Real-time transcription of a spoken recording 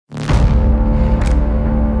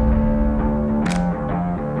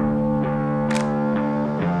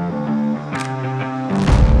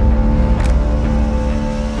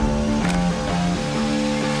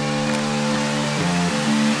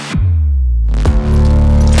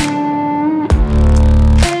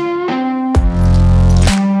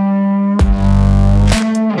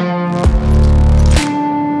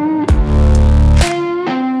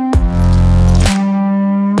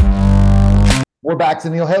back to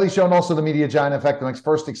the Neil Haley Show and also the Media Giant Effect. I'm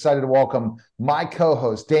first excited to welcome my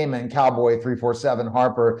co-host, Damon Cowboy347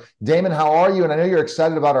 Harper. Damon, how are you? And I know you're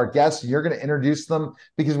excited about our guests. You're going to introduce them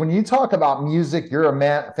because when you talk about music, you're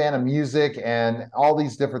a fan of music and all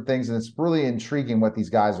these different things, and it's really intriguing what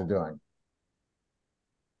these guys are doing.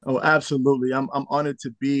 Oh, absolutely. I'm honored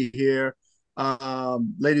to be here.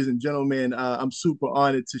 Ladies and gentlemen, I'm super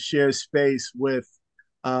honored to share space with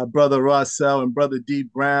Brother Rossell and Brother D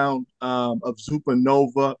Brown of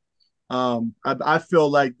Supernova. I feel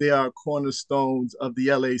like they are cornerstones of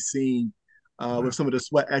the LA scene with some of the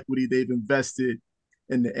sweat equity they've invested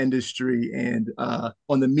in the industry and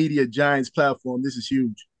on the Media Giants platform. This is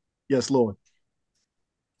huge. Yes, Lord.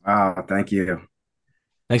 Wow, thank you.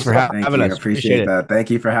 Thanks for Thank having you. I us. Appreciate appreciate it. that. Thank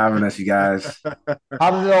you for having us, you guys.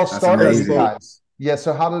 How did it all That's start for you amazing. guys? Yeah,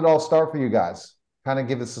 so how did it all start for you guys? Kind of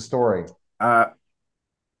give us the story. Uh,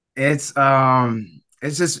 it's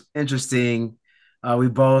just interesting. We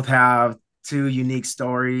both have two unique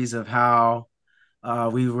stories of how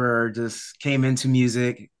we were just came into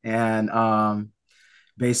music and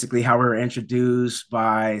basically how we were introduced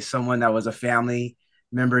by someone that was a family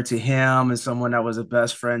member to him and someone that was a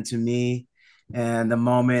best friend to me. And the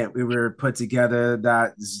moment we were put together,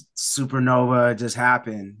 that supernova just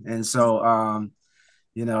happened. And so,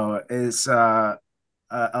 it's a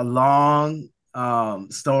long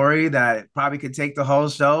story that probably could take the whole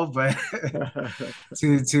show, but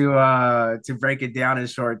to break it down in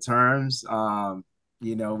short terms,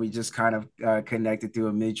 we just kind of connected through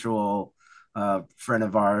a mutual friend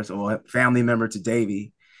of ours or family member to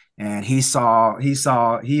Davey, and he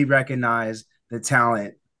recognized the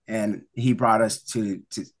talent, and he brought us to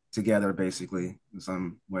together basically in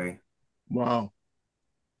some way. Wow.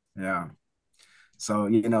 Yeah. So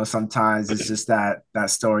sometimes it's just that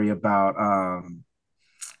story about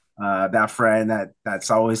that friend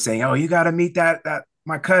that's always saying, "Oh, you got to meet that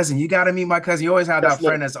my cousin. You got to meet my cousin." You always have Yes, that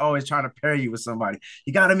Lord. friend that's always trying to pair you with somebody.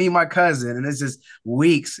 You got to meet my cousin, and it's just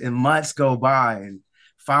weeks and months go by, and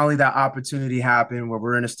finally that opportunity happened where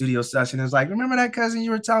we're in a studio session. It's like, remember that cousin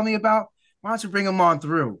you were telling me about? Why don't you bring him on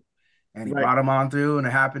through? And he Right. brought him on through, and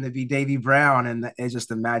it happened to be Davy Brown, and it's just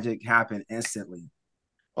the magic happened instantly.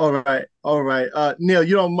 All right, all right. Neil,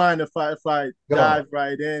 you don't mind if I dive Go.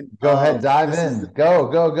 right in? Go ahead, dive This is in. Go,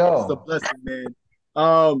 go, this is a go. blessing, man.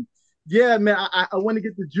 Um, yeah, man. I want to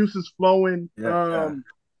get the juices flowing. Yeah.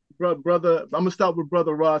 Brother, I'm gonna start with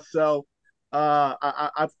Brother Rossell.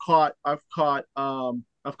 I've caught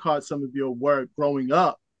some of your work growing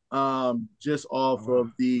up. Just Oh, off wow.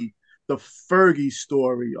 of the Fergie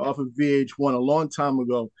story off of VH1 a long time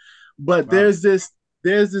ago. But Wow. there's this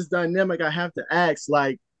dynamic I have to ask,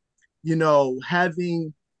 like,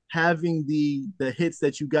 having the hits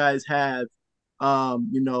that you guys have,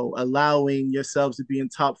 allowing yourselves to be in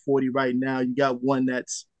top 40 right now. You got one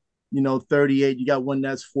that's 38, you got one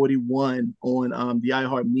that's 41 on the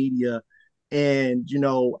iHeartMedia. And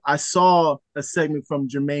I saw a segment from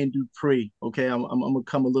Jermaine Dupri. Okay, I'm gonna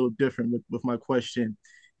come a little different with my question.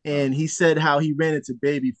 Wow. And he said how he ran into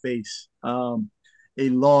Babyface a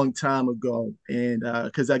long time ago, and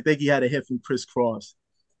because I think he had a hit from Chris Cross.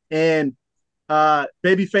 And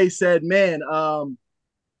Babyface said, "Man,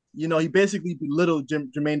 he basically belittled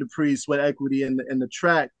Jermaine Dupri's sweat equity in the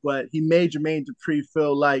track, but he made Jermaine Dupri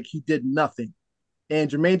feel like he did nothing." And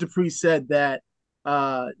Jermaine Dupri said that,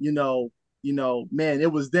 man,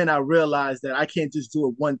 it was then I realized that I can't just do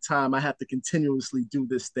it one time. I have to continuously do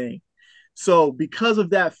this thing. So because of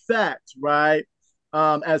that fact, right,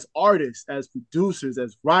 as artists, as producers,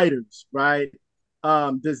 as writers, right,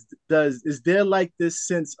 does is there like this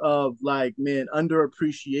sense of like, man,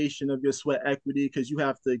 underappreciation of your sweat equity because you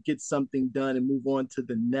have to get something done and move on to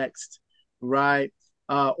the next, right?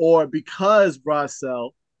 Or because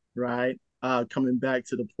Rossell, right, coming back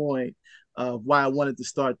to the point of why I wanted to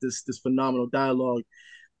start this phenomenal dialogue,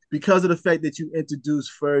 because of the fact that you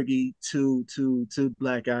introduced Fergie to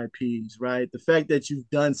Black Eyed Peas, right? The fact that you've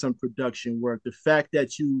done some production work, the fact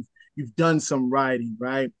that you've done some writing,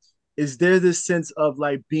 right? Is there this sense of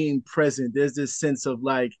like being present? There's this sense of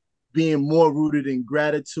like being more rooted in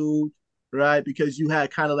gratitude, right? Because you had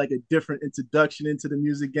kind of like a different introduction into the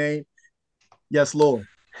music game. Yes, Lord.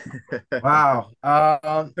 Wow.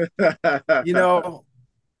 You know,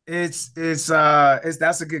 it's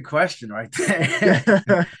that's a good question right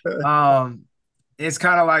there. um, it's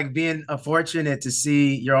kind of like being fortunate to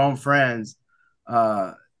see your own friends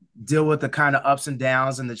uh deal with the kind of ups and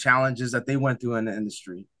downs and the challenges that they went through in the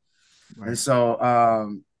industry. And Right. so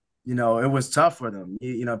it was tough for them.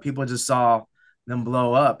 People just saw them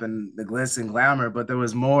blow up and the glitz and glamour, but there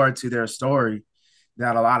was more to their story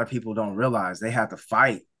that a lot of people don't realize. They had to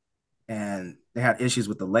fight and they had issues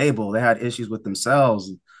with the label, they had issues with themselves,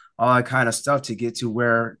 and all that kind of stuff to get to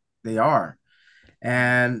where they are.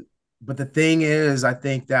 And but the thing is, I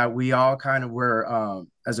think that we all kind of were,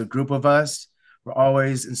 as a group of us, we're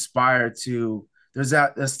always inspired to. There's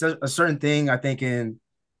a certain thing I think in,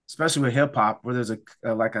 especially with hip hop, where there's a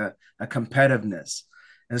competitiveness,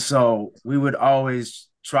 and so we would always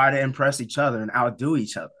try to impress each other and outdo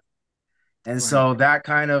each other. And Right. so that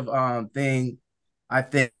kind of thing, I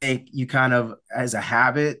think you kind of as a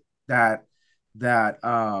habit that that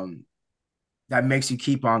makes you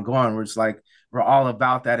keep on going. Where it's like we're all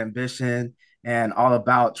about that ambition and all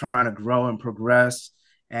about trying to grow and progress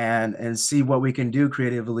and see what we can do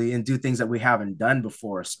creatively and do things that we haven't done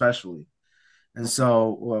before, especially. And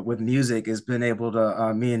so with music, it's been able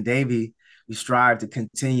to me and Davey, we strive to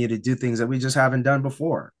continue to do things that we just haven't done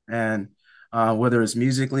before, and whether it's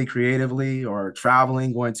musically, creatively, or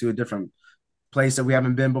traveling, going to a different place that we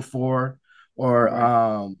haven't been before, or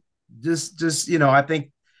Right. just I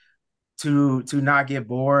think to not get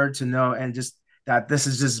bored, to know, and just that this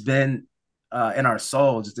has just been in our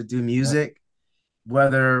soul, just to do Yeah. music,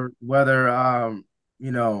 whether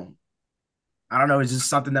you know, I don't know, it's just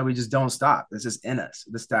something that we just don't stop. It's just in us.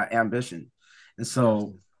 It's that ambition. And Yes.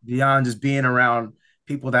 so beyond just being around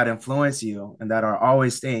people that influence you and that are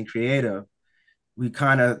always staying creative, we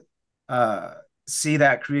kind of uh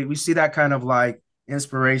we see that kind of like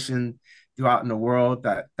inspiration throughout in the world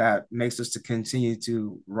that makes us to continue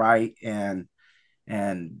to write, and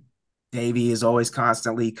Davey is always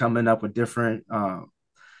constantly coming up with different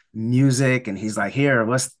music, and he's like, here,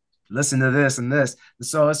 let's listen to this and this. And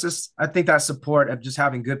so it's just, I think that support of just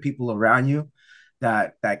having good people around you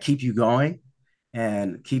that keep you going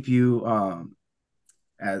and keep you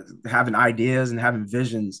as having ideas and having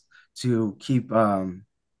visions to keep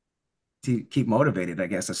motivated, I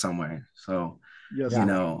guess, in some way. So, Yes, you Yeah, sir.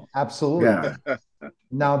 know, absolutely. yeah.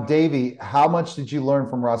 Now, Davey, how much did you learn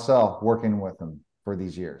from Russell working with him for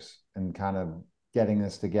these years and kind of getting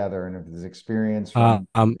this together and his experience from?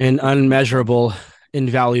 An unmeasurable,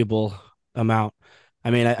 invaluable amount.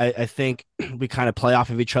 I mean, I think we kind of play off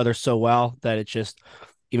of each other so well that it just,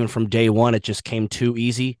 even from day one, it just came too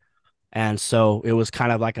easy. And so it was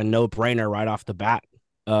kind of like a no brainer right off the bat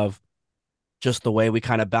of just the way we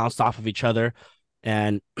kind of bounced off of each other.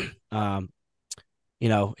 And, um,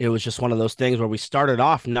 it was just one of those things where we started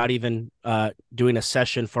off not even doing a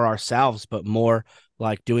session for ourselves, but more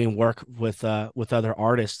like doing work with other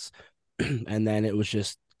artists. And then it was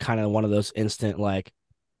just kind of one of those instant like,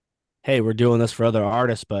 hey, we're doing this for other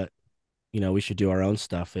artists, but we should do our own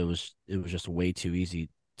stuff. It was just way too easy,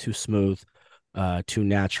 too smooth, too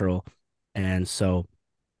natural. And so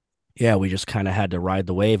yeah, we just kind of had to ride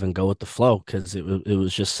the wave and go with the flow because it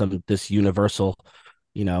was just this universal,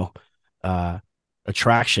 you know, uh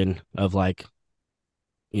attraction of like,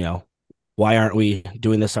 you know, why aren't we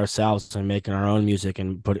doing this ourselves and making our own music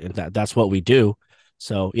and that's what we do.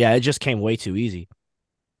 So yeah, it just came way too easy.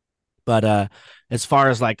 But as far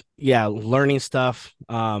as like, yeah, learning stuff,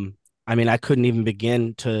 I mean, I couldn't even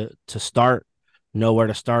begin to start, nowhere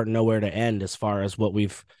to start, nowhere to end as far as what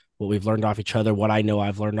we've learned off each other, what I know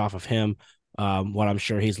I've learned off of him, what I'm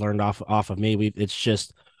sure he's learned off of me. It's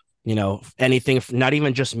just, anything, not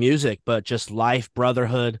even just music, but just life,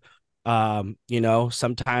 brotherhood.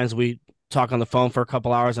 Sometimes we talk on the phone for a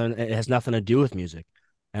couple hours and it has nothing to do with music.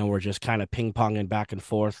 And we're just kind of ping ponging back and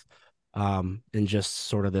forth in just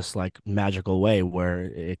sort of this like magical way where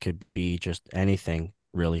it could be just anything,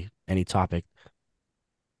 really, any topic.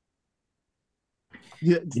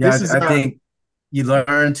 Yeah, Yeah, this is I think you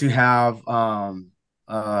learn to have a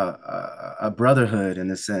brotherhood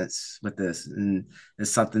in a sense with this, and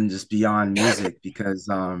it's something just beyond music because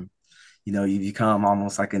you become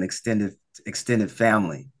almost like an extended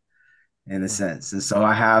family in a sense. And so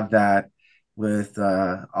I have that with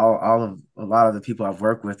all of a lot of the people I've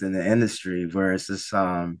worked with in the industry, where it's just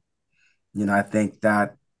I think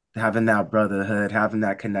that having that brotherhood, having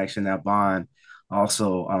that connection, that bond,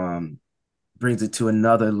 also brings it to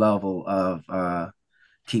another level of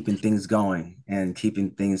keeping things going and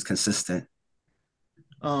keeping things consistent.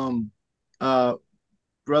 um uh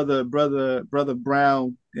brother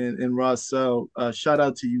Brown and Rossell, shout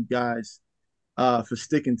out to you guys for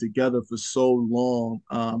sticking together for so long,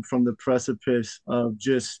 from the precipice of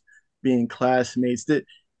just being classmates.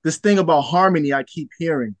 This thing about harmony I keep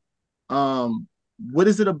hearing. Um, what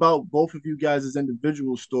is it about both of you guys'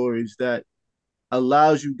 individual stories that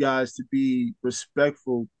allows you guys to be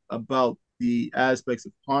respectful about the aspects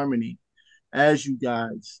of harmony as you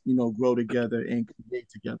guys, grow together and create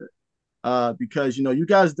together? because you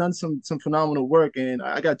guys done some phenomenal work, and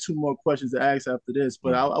I got two more questions to ask after this.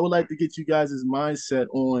 But I would like to get you guys' mindset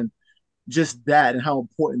on just that and how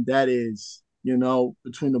important that is,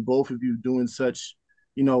 between the both of you doing such,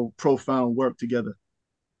 profound work together.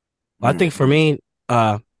 I think for me,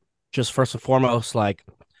 just first and foremost, like,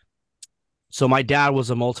 so my dad was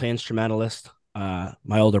a multi-instrumentalist. My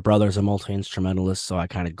older brother is a multi-instrumentalist, so I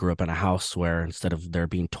kind of grew up in a house where instead of there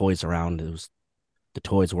being toys around, the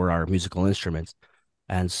toys were our musical instruments.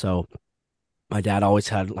 And so my dad always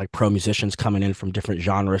had like pro musicians coming in from different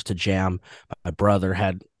genres to jam. My brother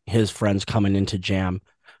had his friends coming in to jam.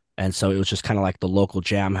 And so it was just kind of like the local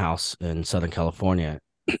jam house in Southern California.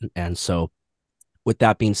 And so with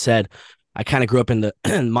that being said, I kind of grew up in the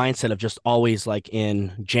mindset of just always like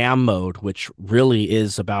in jam mode, which really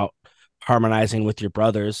is about harmonizing with your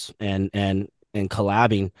brothers and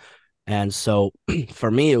collabing. And so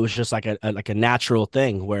for me, it was just like a natural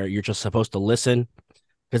thing where you're just supposed to listen,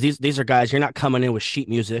 because these are guys, you're not coming in with sheet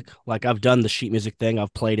music. Like I've done the sheet music thing.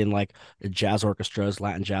 I've played in like jazz orchestras,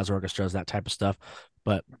 Latin jazz orchestras, that type of stuff.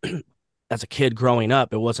 But as a kid growing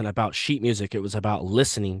up, it wasn't about sheet music. It was about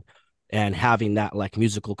listening and having that like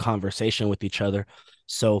musical conversation with each other.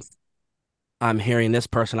 So I'm hearing this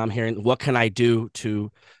person, I'm hearing what can I do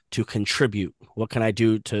to contribute? What can I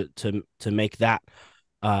do to make that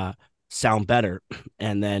sound better?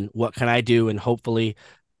 And then what can I do? And hopefully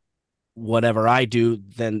whatever I do,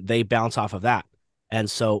 then they bounce off of that. And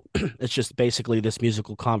so it's just basically this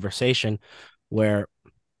musical conversation where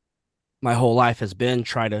my whole life has been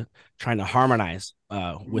trying to harmonize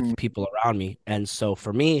with people around me. And so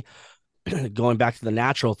for me, going back to the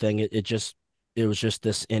natural thing, it was just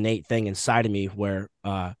this innate thing inside of me where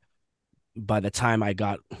by the time I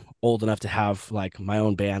got old enough to have like my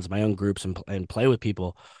own bands, my own groups, and play with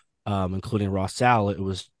people, including Ross Sal, it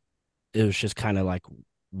was just kind of like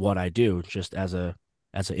what I do, just as an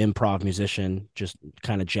improv musician, just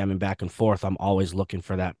kind of jamming back and forth. I'm always looking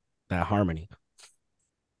for that harmony.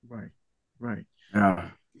 Right, right, Yeah.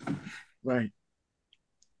 right.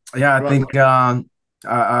 Yeah, I think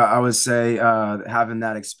I would say having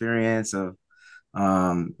that experience of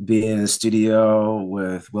being in the studio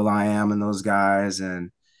with will.i.am and those guys,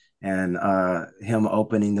 and him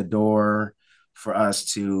opening the door for us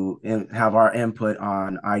to have our input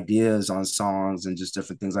on ideas on songs and just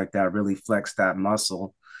different things like that, really flex that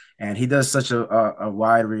muscle. And he does such a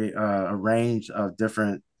wide a range of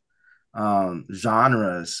different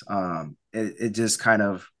genres. It just kind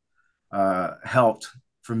of helped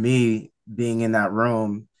for me being in that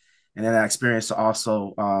room and in that experience to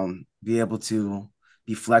also be able to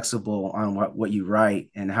be flexible on what you write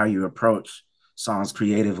and how you approach songs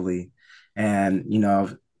creatively. And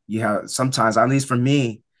you have sometimes, at least for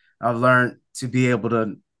me, I've learned to be able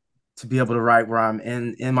to write where I'm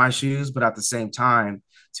in my shoes, but at the same time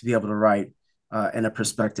to be able to write in a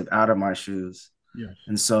perspective out of my shoes. Yes.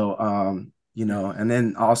 And so and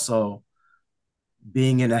then also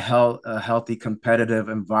being in a healthy competitive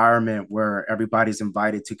environment where everybody's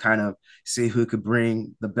invited to kind of see who could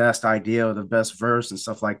bring the best idea or the best verse and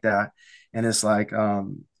stuff like that. And it's like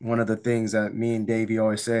one of the things that me and Davey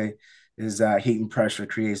always say is that heat and pressure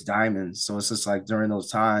creates diamonds. So it's just like during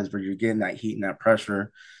those times where you're getting that heat and that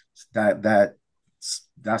pressure,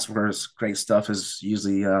 that's where great stuff is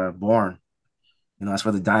usually born. That's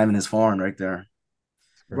where the diamond is formed, right there.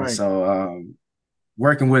 Right. So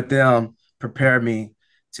working with them prepared me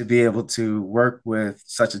to be able to work with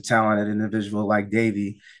such a talented individual like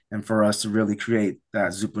Davey, and for us to really create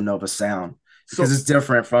that Zupanova sound, because it's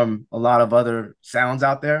different from a lot of other sounds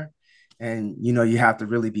out there. And you have to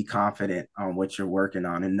really be confident on what you're working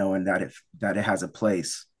on and knowing that it has a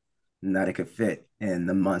place and that it could fit in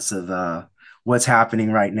the months of what's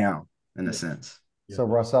happening right now, in a sense. So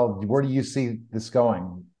Russell, where do you see this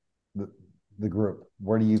going? The group,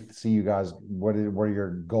 where do you see you guys? What are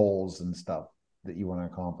your goals and stuff that you want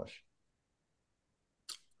to accomplish?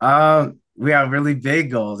 We have really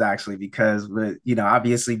big goals, actually, because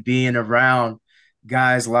obviously being around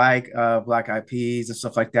guys like Black Eyed Peas and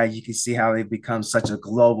stuff like that, you can see how they've become such a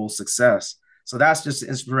global success. So that's just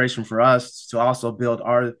inspiration for us to also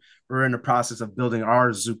we're in the process of building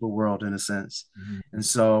our Zupa world, in a sense. Mm-hmm. And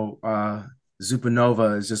so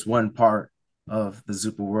Zupanova is just one part of the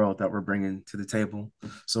Zupa world that we're bringing to the table.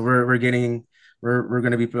 So we're going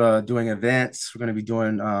to be doing events. We're going to be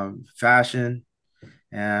doing fashion,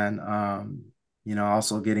 and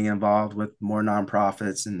also getting involved with more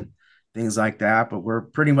nonprofits and things like that. But we're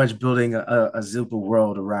pretty much building a Zupa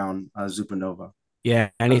world around Zupanova. Yeah,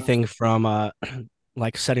 anything from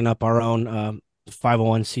like setting up our own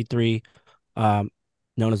 501c3 known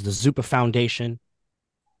as the Zupa Foundation,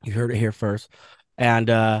 You heard it here first. And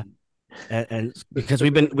because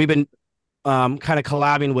we've been kind of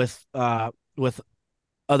collabing with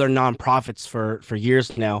other nonprofits for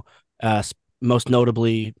years now, most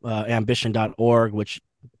notably ambition.org, which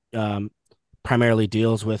um, primarily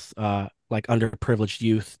deals with like underprivileged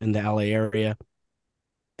youth in the LA area.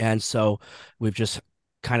 And so we've just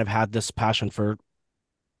kind of had this passion for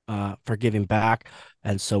giving back.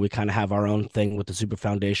 And so we kind of have our own thing with the Zupa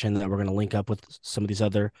Foundation that we're going to link up with some of these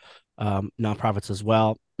other nonprofits as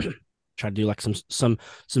well. Try to do like some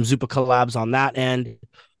Zupa collabs on that end,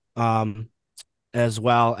 um, as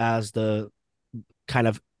well as the kind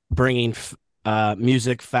of bringing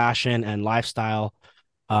music, fashion, and lifestyle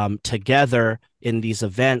together in these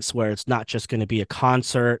events where it's not just going to be a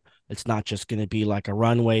concert, it's not just going to be like a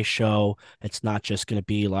runway show, it's not just going to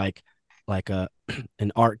be like a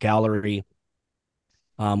an art gallery,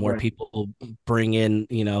 where Right. people bring in,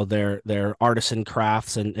 you know, their artisan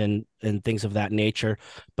crafts and things of that nature,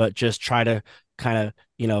 but just try to kind of,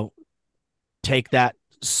 you know, take that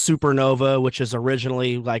Supernova, which is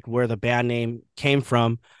originally like where the band name came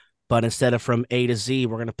from, but instead of from A to Z,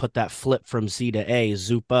 we're going to put that flip from Z to A,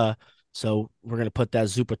 Zupa. So we're going to put that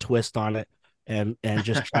Zupa twist on it, and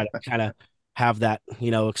just try to kind of have that,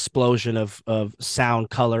 you know, explosion of sound,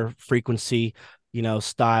 color, frequency, you know,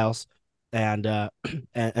 styles. And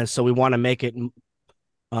and so we want to make it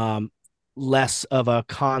um less of a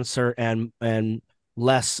concert and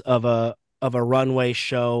less of a runway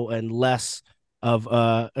show and less of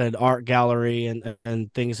an art gallery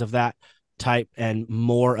and things of that type, and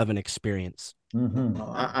more of an experience. Mm-hmm.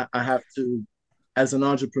 I have to, as an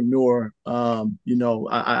entrepreneur, you know,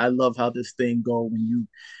 I love how this thing go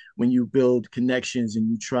when you build connections and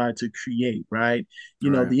you try to create, right? You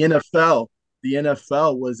know, Right. the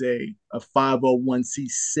NFL was a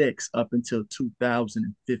 501c6 up until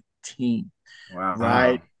 2015,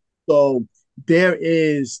 right? Wow. So there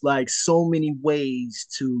is like so many ways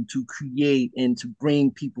to create and to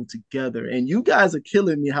bring people together. And you guys are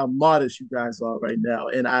killing me how modest you guys are right now.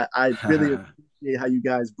 And I really appreciate how you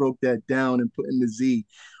guys broke that down and putting the Z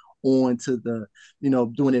onto the, you know,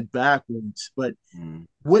 doing it backwards. But Mm.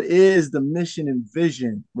 what is the mission and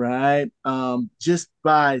vision, right? Just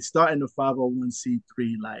by starting the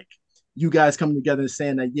 501c3, like you guys coming together and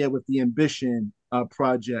saying that, yeah, with the ambition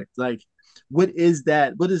project, like what is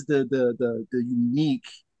that? What is the unique,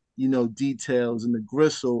 you know, details and the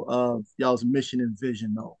gristle of y'all's mission and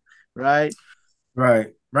vision, though, right?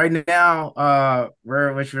 Right. Right now,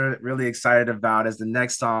 which we're really excited about is the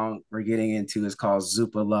next song we're getting into is called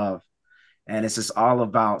Zupa Love. And it's just all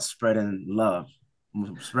about spreading love,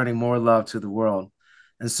 spreading more love to the world.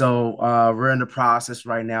 And so we're in the process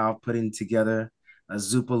right now of putting together a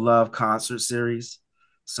Zupa Love concert series.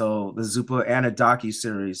 So the Zupa and a docu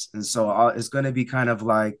series. And so it's going to be kind of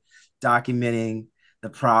like documenting the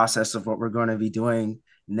process of what we're going to be doing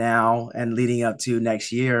now and leading up to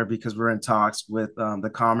next year, because we're in talks with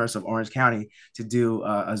the Commerce of Orange County to do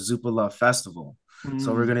a Zupa Love Festival.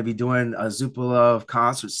 So we're Mm, going to be doing a Zupa Love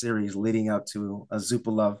concert series leading up to a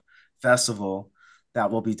Zupa Love festival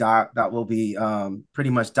that will be pretty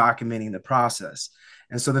much documenting the process.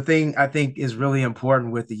 And so the thing I think is really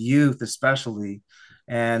important with the youth, especially,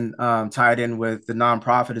 and tied in with the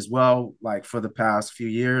nonprofit as well. Like for the past few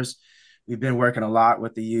years, we've been working a lot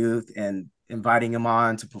with the youth and inviting them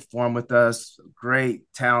on to perform with us. Great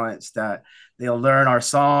talents that they'll learn our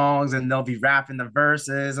songs and they'll be rapping the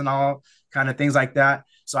verses and all kind of things like that.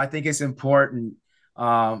 So I think it's important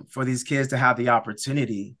for these kids to have the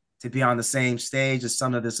opportunity to be on the same stage as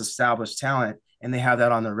some of this established talent, and they have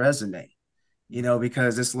that on their resume, you know,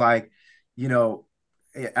 because it's like, you know,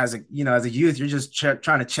 as a youth, you're just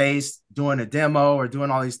trying to chase doing a demo or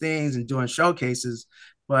doing all these things and doing showcases.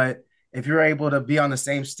 But if you're able to be on the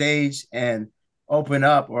same stage and open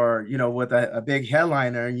up, or you know, with a big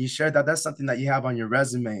headliner, and you share that, that's something that you have on your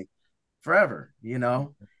resume forever, you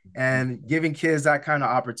know, and giving kids that kind of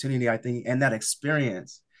opportunity, I think, and that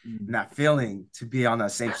experience and mm. that feeling to be on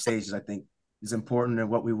that same stage, I think is important and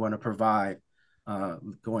what we want to provide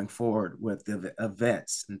going forward with the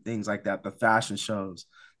events and things like that, the fashion shows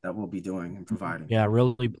that we'll be doing and providing. Yeah,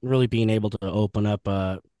 really being able to open up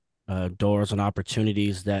doors and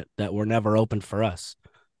opportunities that were never open for us.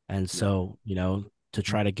 And Yeah. so, you know, to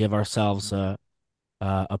try to give ourselves a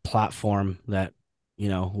platform that, you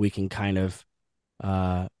know, we can kind of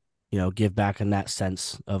you know, give back in that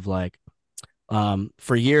sense of like,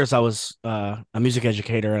 for years I was a music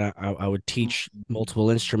educator, and I would teach multiple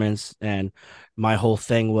instruments, and my whole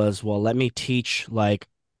thing was, well, let me teach like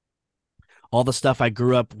all the stuff I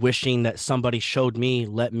grew up wishing that somebody showed me,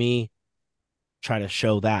 let me try to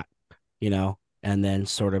show that, you know. and then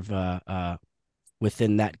sort of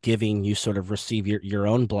within that giving, you sort of receive your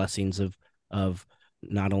own blessings of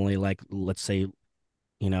not only, like, let's say,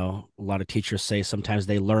 a lot of teachers say sometimes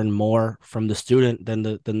they learn more from the student than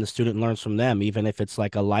the student learns from them, even if it's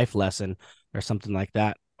like a life lesson or something like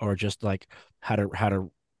that, or just like how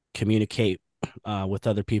to communicate with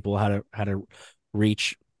other people, how to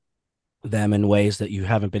reach them in ways that you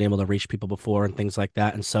haven't been able to reach people before, and things like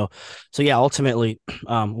that. And so yeah, ultimately,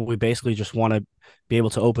 we basically just want to be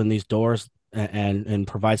able to open these doors and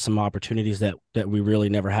provide some opportunities that we really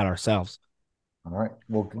never had ourselves. All right.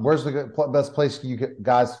 Well, where's the best place you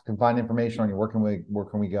guys can find information on you? Where can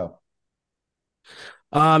we go?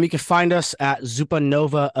 You can find us at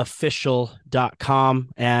zupanovaofficial.com,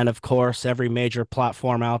 and of course, every major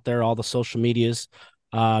platform out there, all the social medias.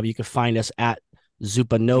 You can find us at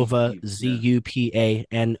Zupanova, ZUPANOVA.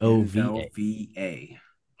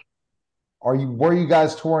 Where are you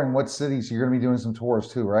guys touring? What cities? You're going to be doing some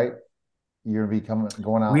tours too, right? You're going to be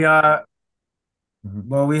going out. We are.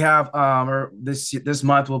 Well, we have this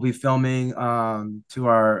month we'll be filming to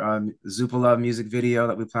our Zupa Love music video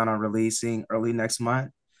that we plan on releasing early next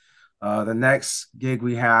month. The next gig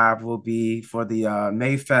we have will be for the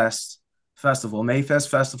Mayfest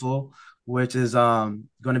Festival, which is going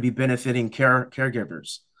to be benefiting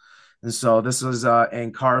caregivers. And so this is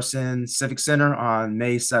in Carson Civic Center on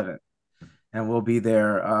May 7th. And we'll be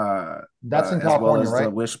there. That's in California, as well as right?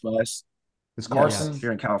 the Wish Bus. Is Carson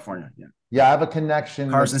here in California? Yeah. Yeah, I have a connection.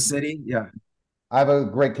 Carson City. Yeah. I have a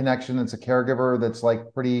great connection. It's a caregiver that's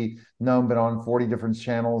like pretty known, but on 40 different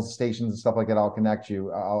channels, stations, and stuff like that. I'll connect you.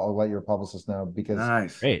 I'll let your publicist know,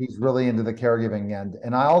 because he's really into the caregiving end.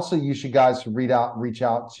 And I also use you guys to reach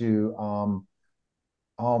out to, oh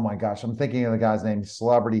my gosh, I'm thinking of the guy's name,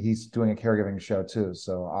 Celebrity. He's doing a caregiving show too.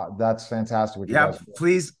 So that's fantastic. What you guys do.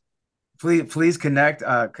 Please connect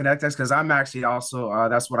us, because I'm actually also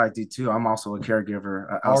that's what I do too. I'm also a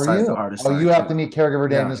caregiver outside the artist. Oh, you have to meet caregiver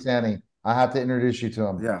Dave Nastani. I have to introduce you to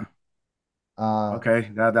him. Yeah.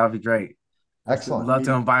 Okay, that'll be great. Excellent. Love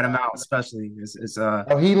to invite him out, especially. He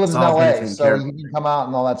lives in LA, so he can come out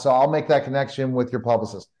and all that. So I'll make that connection with your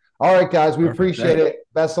publicist. All right, guys, we appreciate it.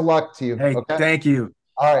 Best of luck to you. Hey, thank you.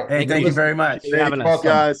 All right. Hey, thank you very much. Thank you,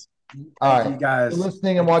 guys. All right, you guys. You're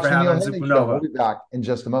listening and watching Neil Haley Show. We'll be back in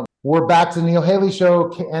just a moment. We're back to the Neil Haley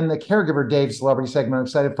Show and the Caregiver Dave Celebrity segment. I'm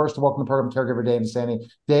excited first to welcome the program Caregiver Dave Nastani.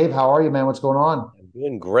 Dave, how are you, man? What's going on? I'm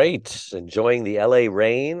doing great. Enjoying the LA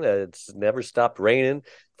rain. It's never stopped raining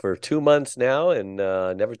for 2 months now, and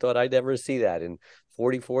never thought I'd ever see that in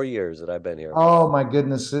 44 years that I've been here. Oh, my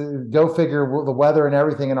goodness. Go figure, the weather and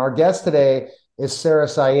everything. And our guest today is Sarah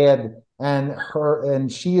Syed,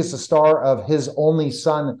 and she is the star of His Only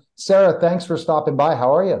Son. Sarah, thanks for stopping by.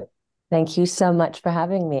 How are you? Thank you so much for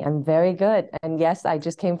having me. I'm very good. And yes, I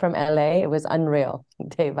just came from LA. It was unreal.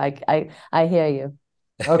 Dave, I hear you.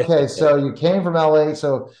 Okay, so you came from LA.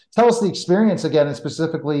 So tell us the experience again, and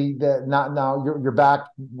specifically that not now you're back.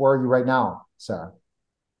 Where are you right now, Sarah?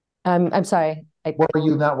 I'm sorry. Where are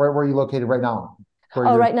you now? Where are you located right now?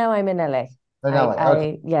 Right now I'm in LA. In LA.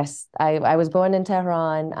 Okay. Yes, I was born in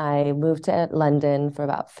Tehran. I moved to London for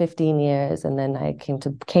about 15 years, and then I came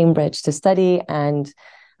to Cambridge to study, and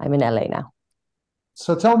I'm in LA now.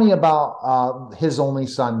 So tell me about His Only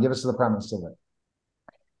Son. Give us the premise of it.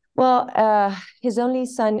 Well, His Only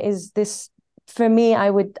Son is this, for me, I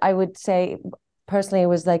would say personally, it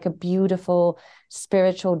was like a beautiful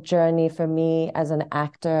spiritual journey for me as an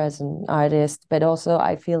actor, as an artist, but also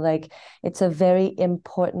I feel like it's a very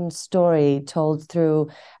important story told through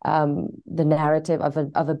the narrative of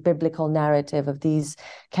a biblical narrative of these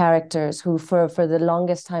characters who for the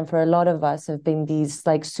longest time, for a lot of us, have been these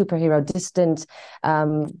like superhero distant,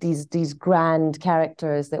 these grand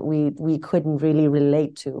characters that we couldn't really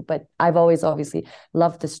relate to. But I've always obviously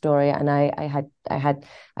loved the story, and I had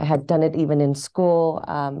done it even in school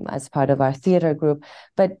as part of our theater group.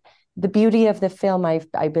 But the beauty of the film, I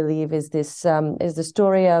believe, is the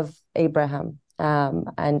story of Abraham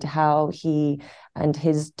and how he and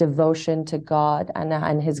his devotion to God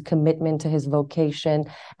and his commitment to his vocation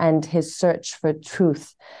and his search for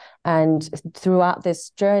truth. And throughout this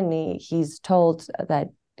journey, he's told that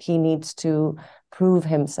he needs to prove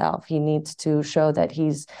himself. He needs to show that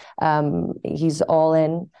he's all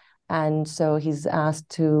in. And so he's asked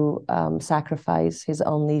to sacrifice his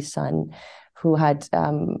only son, who had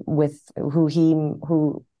who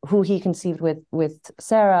he conceived with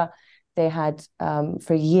Sarah. They had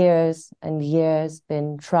for years and years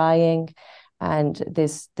been trying, and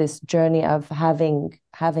this journey of having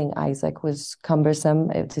having Isaac was cumbersome,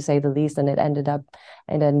 to say the least, and it ended up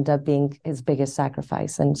being his biggest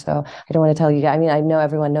sacrifice. And so I don't want to tell you. I mean, I know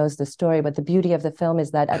everyone knows the story, but the beauty of the film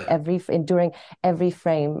is that during every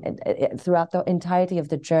frame, throughout the entirety of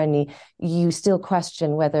the journey, you still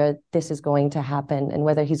question whether this is going to happen and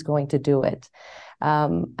whether he's going to do it.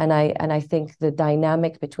 And I think the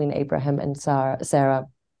dynamic between Abraham and Sarah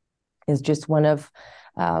is just one of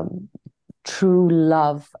true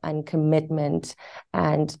love and commitment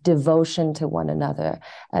and devotion to one another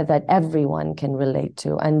that everyone can relate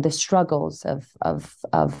to, and the struggles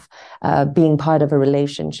of being part of a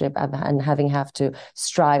relationship and have to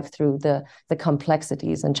strive through the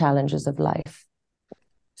complexities and challenges of life.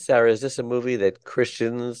 Sarah, is this a movie that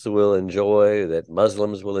Christians will enjoy, that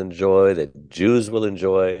Muslims will enjoy, that Jews will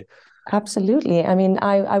enjoy? Absolutely. I mean,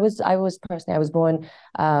 I was personally, I was born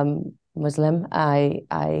Muslim.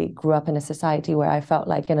 I grew up in a society where I felt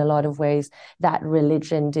like in a lot of ways that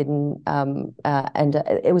religion didn't and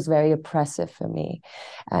it was very oppressive for me.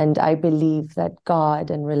 And I believe that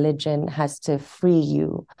God and religion has to free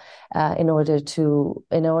you in order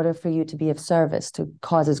for you to be of service to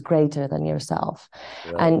causes greater than yourself.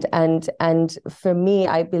 Right. And for me,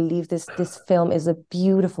 I believe this film is a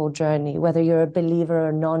beautiful journey. Whether you're a believer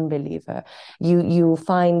or non-believer, you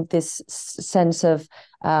find this sense of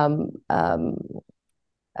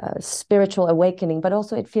spiritual awakening, but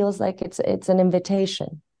also it feels like it's an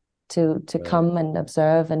invitation to right. come and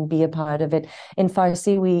observe and be a part of it. In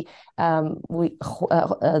Farsi,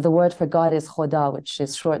 the word for God is Khoda, which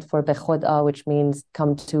is short for Bekhoda, which means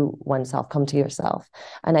come to oneself, come to yourself.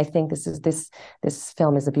 And I think this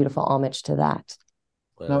film is a beautiful homage to that.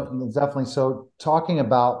 No, definitely. So talking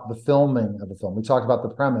about the filming of the film, we talked about the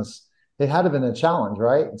premise. It had to have been a challenge,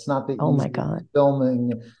 right? It's not the oh my God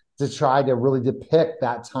filming to try to really depict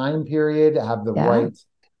that time period, have the right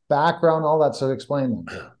background, all that. So explain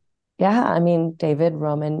that. Yeah, I mean, David,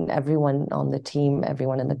 Roman, everyone on the team,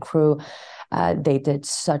 everyone in the crew, they did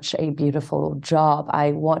such a beautiful job.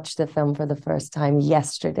 I watched the film for the first time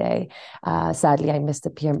yesterday. Sadly, I missed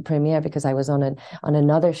the premiere because I was on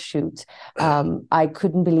another shoot. I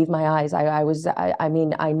couldn't believe my eyes. I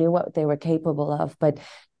mean, I knew what they were capable of, but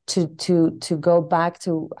to go back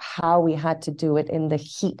to how we had to do it in the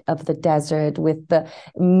heat of the desert with the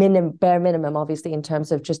bare minimum, obviously in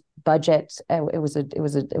terms of just budget. It was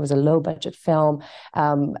a low budget film.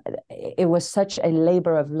 It was such a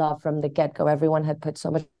labor of love from the get-go. Everyone had put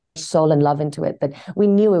so much soul and love into it that we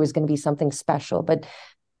knew it was going to be something special. But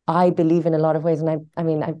I believe in a lot of ways, and I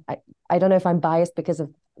mean, I don't know if I'm biased because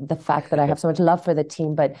of the fact that I have so much love for the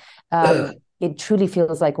team, but it truly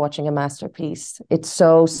feels like watching a masterpiece. It's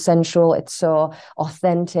so sensual. It's so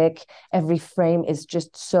authentic. Every frame is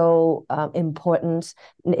just so important.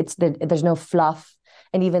 There's no fluff.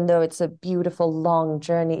 And even though it's a beautiful, long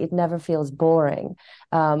journey, it never feels boring.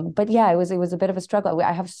 But yeah, it was a bit of a struggle.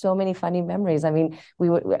 I have so many funny memories. I mean,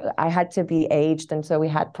 I had to be aged, and so we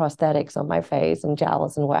had prosthetics on my face and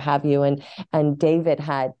jowls and what have you. And David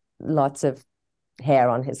had lots of hair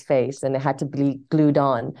on his face, and it had to be glued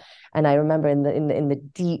on. And I remember in the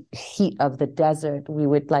deep heat of the desert, we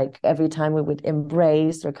would, like, every time we would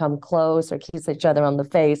embrace or come close or kiss each other on the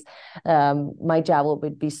face, my jowl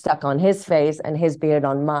would be stuck on his face and his beard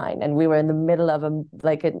on mine, and we were in the middle of an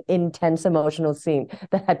intense emotional scene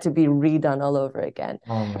that had to be redone all over again.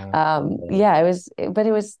 Yeah,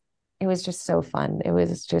 it was just so fun. It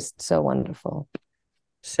was just so wonderful.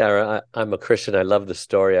 Sarah, I'm a Christian. I love the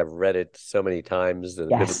story. I've read it so many times, the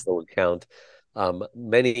biblical account.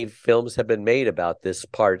 Many films have been made about this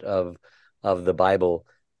part of the Bible,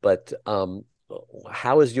 but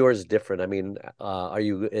how is yours different? I mean,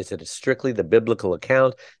 is it strictly the biblical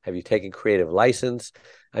account? Have you taken creative license?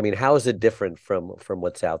 I mean, how is it different from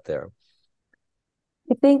what's out there?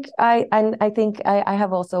 I think I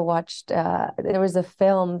have also watched. There was a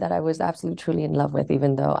film that I was absolutely truly in love with,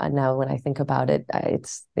 even though now when I think about it,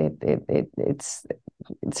 it's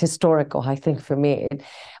historical. I think for me,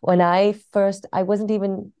 when I wasn't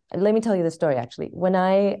even. Let me tell you the story. Actually, when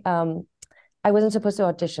I wasn't supposed to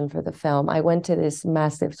audition for the film. I went to this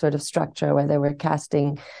massive sort of structure where they were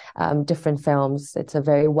casting different films. It's a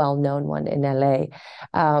very well-known one in LA.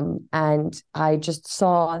 And I just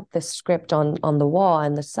saw the script on the wall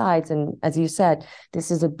and the sides. And as you said,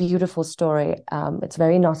 this is a beautiful story. It's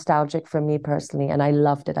very nostalgic for me personally, and I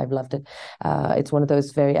loved it. I've loved it. It's one of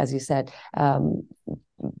those very, as you said, favorite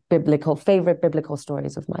biblical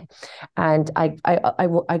stories of mine. And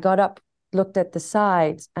I got up, looked at the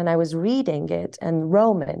sides, and I was reading it, and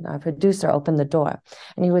Roman, our producer, opened the door,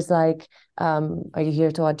 and he was like, are you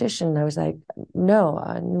here to audition? And I was like, no.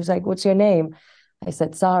 And he was like, what's your name? I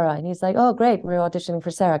said, Sarah. And he's like, oh, great. We're auditioning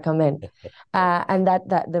for Sarah. Come in. And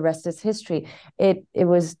that the rest is history. It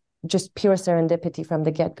was just pure serendipity from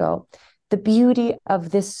the get-go. The beauty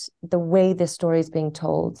of this, the way this story is being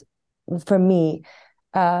told, for me,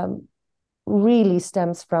 really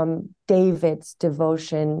stems from David's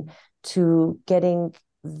devotion to getting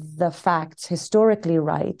the facts historically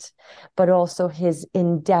right, but also his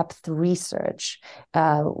in-depth research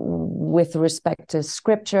with respect to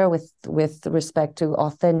scripture, with respect to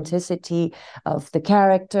authenticity of the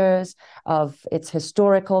characters, of its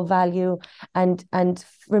historical value. And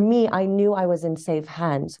for me, I knew I was in safe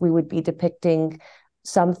hands. We would be depicting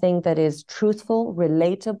something that is truthful,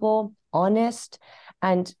 relatable, honest,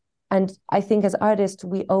 and I think as artists,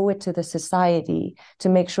 we owe it to the society to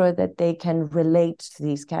make sure that they can relate to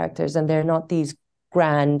these characters and they're not these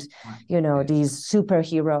grand, these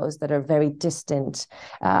superheroes that are very distant.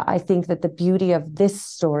 I think that the beauty of this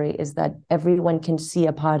story is that everyone can see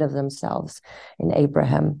a part of themselves in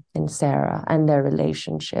Abraham, in Sarah, and their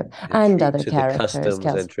relationship, and other characters. The customs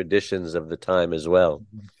and traditions of the time as well.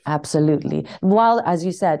 Absolutely. While, as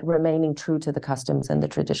you said, remaining true to the customs and the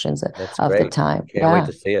traditions of the time. Can't wait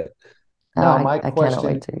to see it. Now, my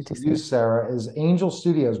question to you, Sarah, is Angel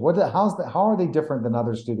Studios. How are they different than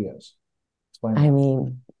other studios? Explain.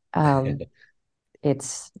 I mean,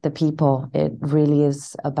 it's the people. It really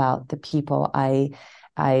is about the people.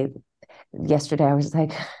 Yesterday I was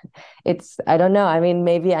like, I don't know. I mean,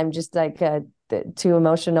 maybe I'm just like too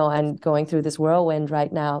emotional and going through this whirlwind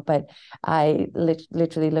right now. But I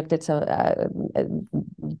literally looked at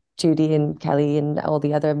Judy and Kelly and all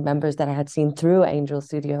the other members that I had seen through Angel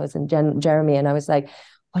Studios and Jeremy, and I was like,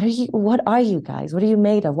 what are you guys? What are you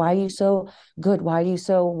made of? Why are you so good? Why are you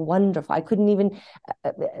so wonderful? I couldn't even.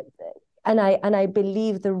 And I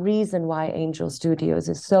believe the reason why Angel Studios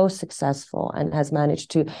is so successful and has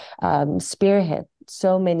managed to spearhead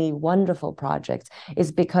so many wonderful projects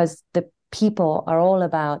is because the people are all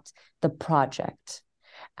about the project.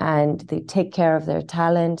 And they take care of their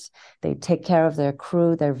talent, they take care of their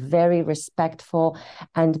crew, they're very respectful,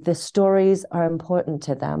 and the stories are important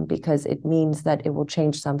to them because it means that it will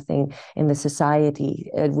change something in the society.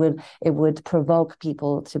 It would provoke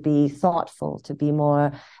people to be thoughtful,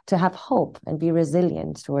 to have hope and be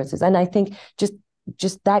resilient towards this. And I think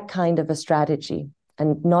just that kind of a strategy,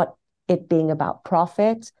 and not it being about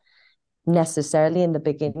profit necessarily in the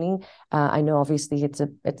beginning. I know obviously it's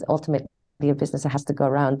ultimately a business that has to go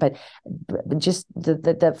around, but just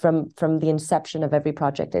from the inception of every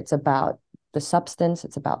project, it's about the substance,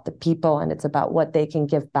 it's about the people, and it's about what they can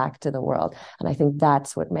give back to the world. And I think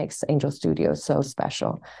that's what makes Angel Studios so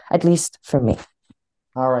special, at least for me.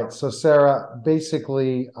 All right. So Sarah,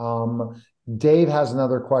 basically, Dave has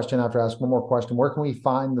another question after I ask one more question. Where can we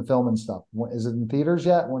find the film and stuff? Is it in theaters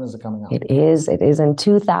yet? When is it coming out? It is in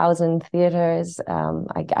 2,000 theaters,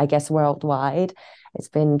 I guess worldwide. It's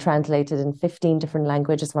been translated in 15 different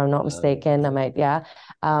languages, if I'm not mistaken.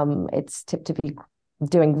 It's tipped to be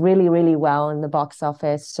doing really, really well in the box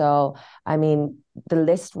office. So, I mean, the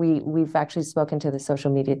list, we've actually spoken to the social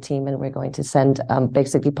media team, and we're going to send,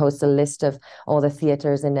 basically post a list of all the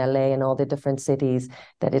theaters in LA and all the different cities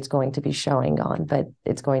that it's going to be showing on, but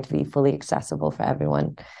it's going to be fully accessible for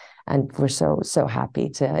everyone. And we're so happy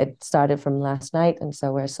it started from last night. And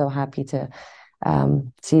so we're so happy to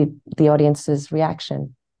see the audience's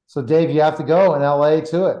reaction. So Dave, you have to go in LA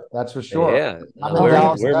to it. That's for sure. Yeah,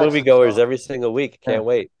 we're moviegoers every single week. Can't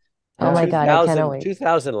wait. Oh my God, I cannot wait.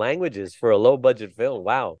 2,000 languages for a low budget film.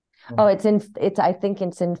 Wow. Oh, I think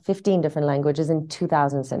it's in 15 different languages in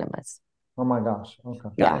 2,000 cinemas. Oh my gosh. Okay.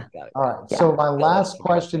 Yeah. Got it. All right. Yeah. So my last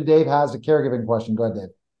question, Dave has a caregiving question. Go ahead, Dave.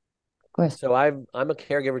 Of course. So I'm a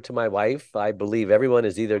caregiver to my wife. I believe everyone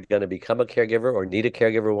is either going to become a caregiver or need a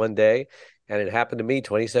caregiver one day. And it happened to me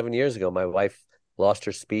 27 years ago. My wife lost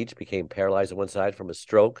her speech, became paralyzed on one side from a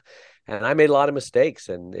stroke. And I made a lot of mistakes,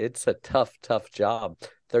 and it's a tough job.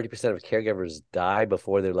 30% of caregivers die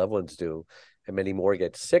before their loved ones do, and many more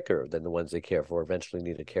get sicker than the ones they care for, eventually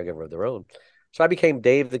need a caregiver of their own. So I became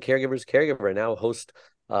Dave, the caregiver's caregiver, and now host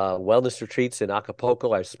wellness retreats in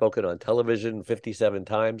Acapulco. I've spoken on television 57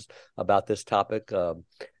 times about this topic,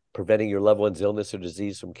 preventing your loved one's illness or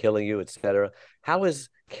disease from killing you, etc. How has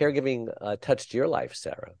caregiving touched your life,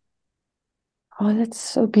 Sarah? Oh, that's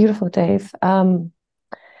so beautiful, Dave.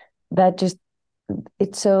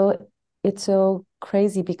 It's so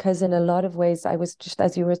crazy because in a lot of ways, I was just,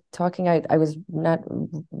 as you were talking, I was not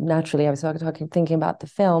naturally, I was thinking about the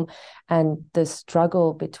film and the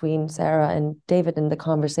struggle between Sarah and David and the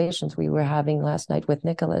conversations we were having last night with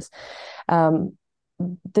Nicholas.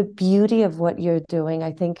 the beauty of what you're doing.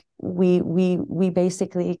 I think we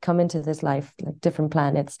basically come into this life like different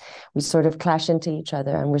planets. We sort of clash into each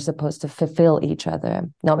other, and we're supposed to fulfill each other,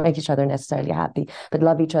 not make each other necessarily happy, but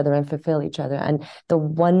love each other and fulfill each other. And the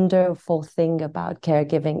wonderful thing about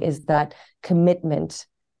caregiving is that commitment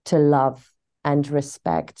to love and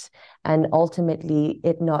respect, and ultimately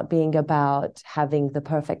it not being about having the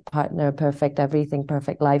perfect partner, perfect everything,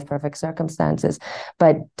 perfect life, perfect circumstances,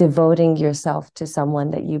 but devoting yourself to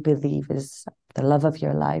someone that you believe is the love of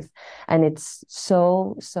your life. And it's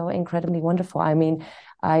so incredibly wonderful. I mean,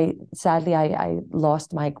 I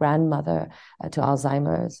lost my grandmother to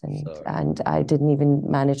Alzheimer's, and I didn't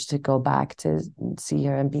even manage to go back to see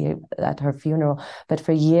her and be at her funeral. But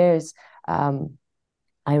for years,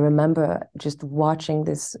 I remember just watching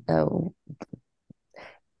this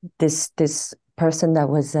this person that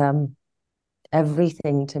was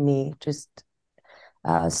everything to me just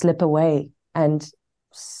slip away. And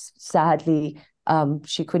sadly,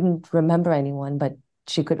 she couldn't remember anyone, but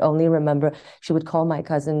she could only remember, she would call my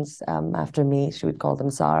cousins after me. She would call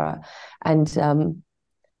them Sarah. And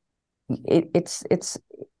it's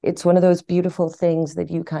one of those beautiful things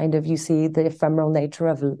that you see the ephemeral nature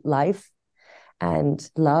of life and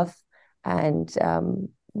love, and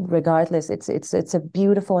regardless, it's a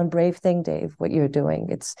beautiful and brave thing, Dave, what you're doing.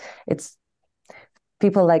 It's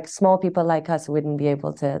small people like us wouldn't be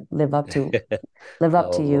able to live up to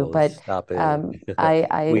you, but stop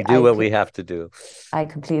it. We do what we have to do. I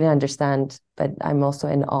completely understand, but I'm also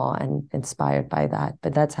in awe and inspired by that.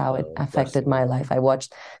 But that's how it affected my life. I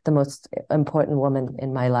watched the most important woman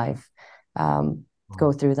in my life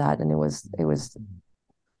go through that, and it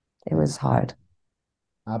was hard.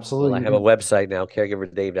 Absolutely. Well, I have a website now,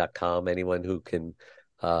 caregiverdave.com. Anyone who can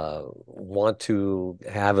want to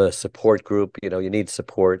have a support group, you need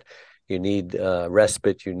support, you need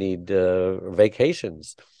respite, you need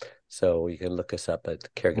vacations. So you can look us up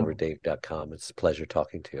at caregiverdave.com. It's a pleasure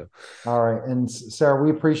talking to you. All right. And Sarah,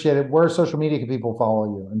 we appreciate it. Where social media can people follow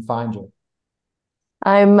you and find you?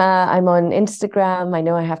 I'm on Instagram. I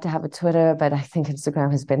know I have to have a Twitter, but I think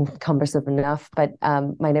Instagram has been cumbersome enough. But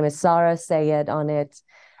my name is Sarah Sayed on it.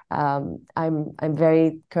 I'm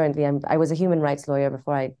very currently I was a human rights lawyer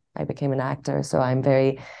before I became an actor, so I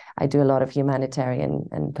do a lot of humanitarian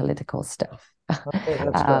and political stuff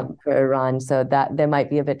for Iran. So that there might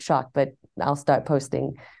be a bit shocked, but I'll start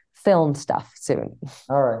posting film stuff soon.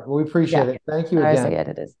 All right. Well, we appreciate it. Thank you again.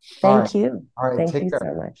 It is. Thank you. All right. Thank you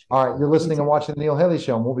so much. All right. You're listening and watching The Neil Haley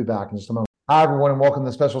Show, and we'll be back in just a moment. Hi, everyone, and welcome to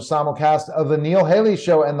the special simulcast of The Neil Haley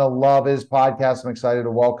Show and the Love Is podcast. I'm excited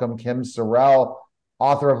to welcome Kim Sorrell,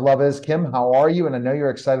 author of Love Is. Kim, how are you? And I know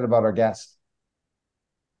you're excited about our guest.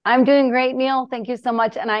 I'm doing great, Neil. Thank you so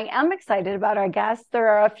much. And I am excited about our guest. There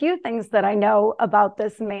are a few things that I know about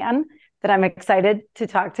this man that I'm excited to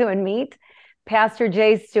talk to and meet. Pastor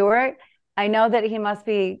Jay Stewart. I know that he must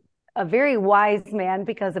be a very wise man,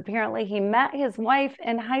 because apparently he met his wife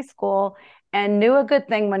in high school and knew a good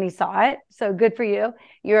thing when he saw it. So good for you.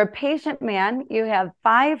 You're a patient man. You have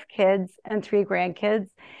 5 kids and 3 grandkids.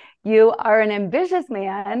 You are an ambitious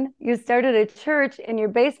man. You started a church in your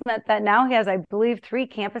basement that now has, I believe, 3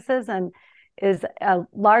 campuses and is a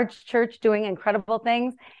large church doing incredible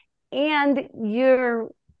things. And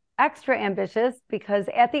you're extra ambitious because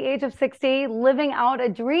at the age of 60, living out a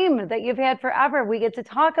dream that you've had forever, we get to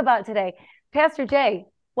talk about today. Pastor Jay,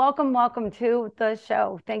 welcome to the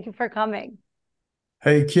show. Thank you for coming.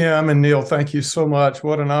 Hey, Kim and Neil, thank you so much.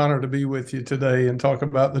 What an honor to be with you today and talk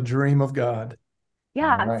about the dream of God.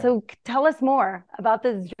 Yeah, right. So tell us more about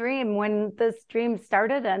this dream, when this dream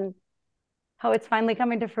started and how it's finally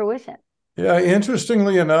coming to fruition. Yeah,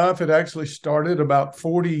 interestingly enough, it actually started about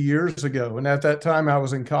 40 years ago. And at that time, I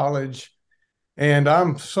was in college, and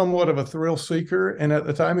I'm somewhat of a thrill seeker. And at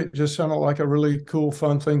the time, it just sounded like a really cool,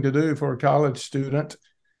 fun thing to do for a college student.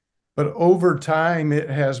 But over time, it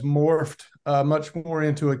has morphed much more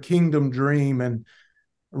into a kingdom dream. And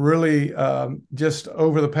really, just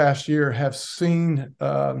over the past year, have seen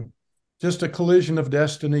just a collision of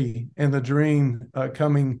destiny and the dream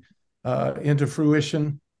coming into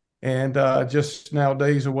fruition. And just now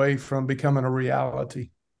days away from becoming a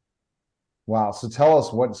reality. Wow. So tell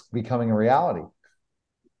us what's becoming a reality.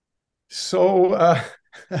 So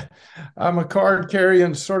I'm a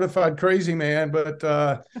card-carrying certified crazy man, but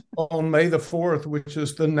on May the 4th, which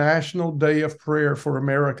is the National Day of Prayer for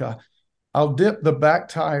America, I'll dip the back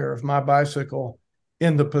tire of my bicycle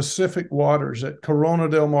in the Pacific waters at Corona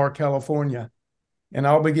del Mar, California, and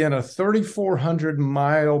I'll begin a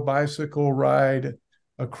 3,400-mile bicycle ride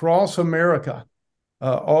across America,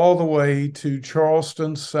 all the way to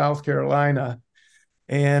Charleston, South Carolina.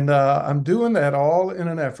 And I'm doing that all in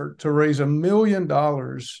an effort to raise $1 million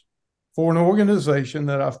for an organization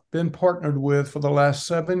that I've been partnered with for the last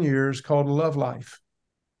 7 years called Love Life.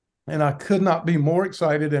 And I could not be more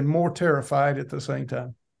excited and more terrified at the same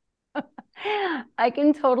time. I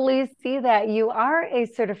can totally see that. You are a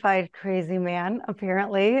certified crazy man,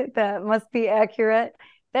 apparently. That must be accurate.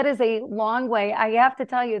 That is a long way. I have to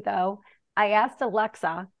tell you, though, I asked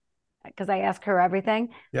Alexa, because I ask her everything.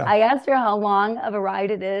 Yeah. I asked her how long of a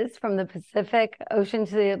ride it is from the Pacific Ocean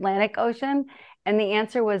to the Atlantic Ocean, and the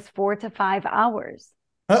answer was 4 to 5 hours.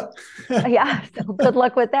 Yeah, so good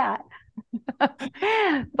luck with that.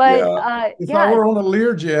 But if I were on a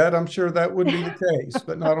Learjet, I'm sure that would be the case,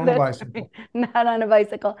 but not on a bicycle. Not on a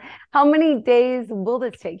bicycle. How many days will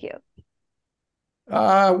this take you?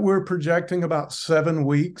 We're projecting about 7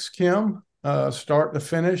 weeks, Kim, start to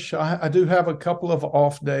finish. I do have a couple of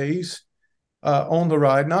off days on the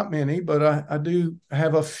ride, not many, but I do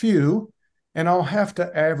have a few, and I'll have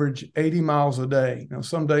to average 80 miles a day. Now,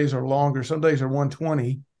 some days are longer, some days are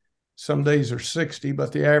 120. Some days are 60,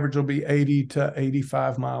 but the average will be 80 to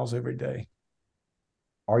 85 miles every day.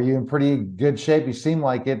 Are you in pretty good shape? You seem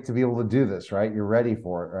like it to be able to do this, right? You're ready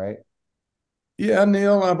for it, right? Yeah,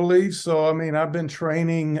 Neil, I believe so. I mean, I've been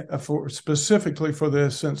training specifically for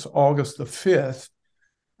this since August the 5th,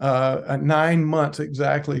 9 months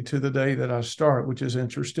exactly to the day that I start, which is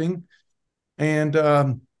interesting. And,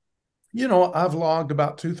 I've logged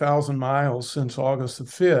about 2,000 miles since August the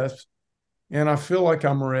 5th. And I feel like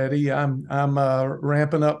I'm ready. I'm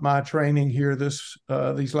ramping up my training here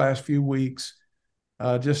these last few weeks,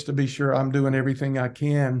 just to be sure I'm doing everything I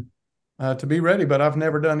can to be ready. But I've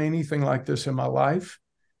never done anything like this in my life,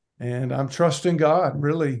 and I'm trusting God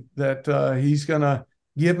really that He's going to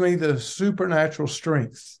give me the supernatural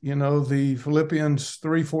strength. The Philippians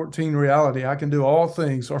 3:14 reality. I can do all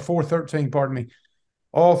things, or 4:13, pardon me,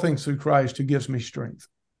 all things through Christ who gives me strength.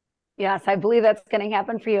 Yes, I believe that's going to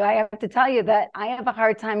happen for you. I have to tell you that I have a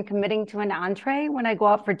hard time committing to an entree when I go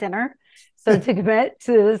out for dinner. So to commit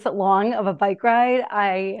to this long of a bike ride,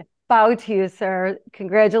 I bow to you, sir.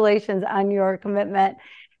 Congratulations on your commitment.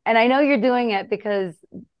 And I know you're doing it because,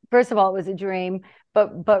 first of all, it was a dream,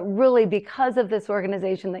 but really because of this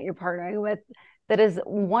organization that you're partnering with, that is a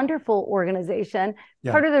wonderful organization.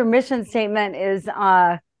 Yeah. Part of their mission statement is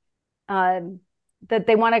that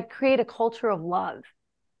they want to create a culture of love.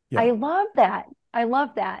 Yeah. I love that. I love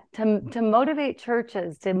that. To motivate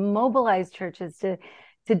churches, to mobilize churches, to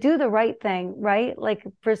do the right thing, right? Like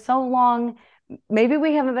for so long, maybe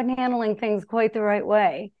we haven't been handling things quite the right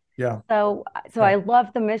way. Yeah. So yeah. I love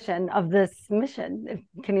the mission of this mission.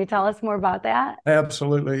 Can you tell us more about that?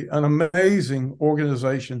 Absolutely. An amazing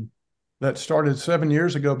organization that started 7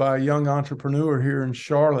 years ago by a young entrepreneur here in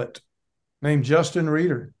Charlotte named Justin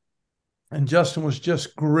Reeder. And Justin was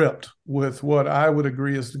just gripped with what I would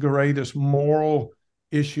agree is the greatest moral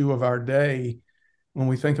issue of our day when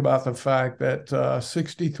we think about the fact that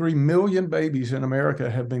 63 million babies in America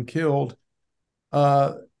have been killed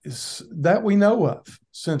that we know of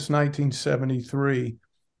since 1973.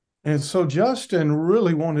 And so Justin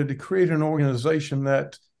really wanted to create an organization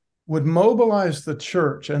that would mobilize the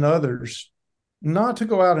church and others not to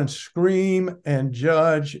go out and scream and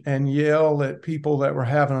judge and yell at people that were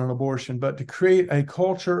having an abortion, but to create a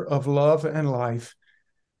culture of love and life.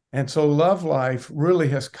 And so Love Life really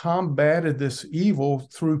has combated this evil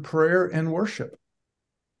through prayer and worship.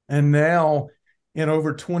 And now in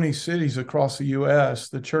over 20 cities across the U.S.,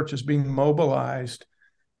 the church is being mobilized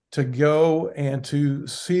to go and to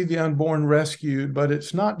see the unborn rescued, but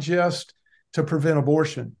it's not just to prevent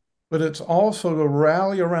abortion, but it's also to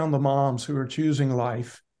rally around the moms who are choosing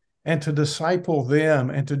life and to disciple them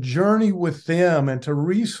and to journey with them and to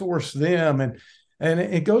resource them. And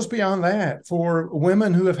it goes beyond that. For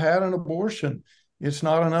women who have had an abortion, it's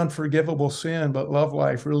not an unforgivable sin, but Love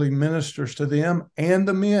Life really ministers to them and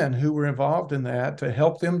the men who were involved in that to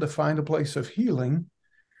help them to find a place of healing.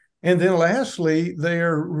 And then lastly,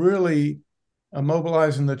 they're really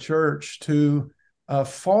mobilizing the church to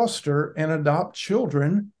foster and adopt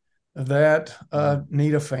children that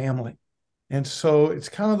need a family. And so it's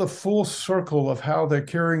kind of the full circle of how they're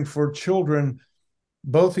caring for children,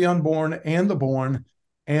 both the unborn and the born,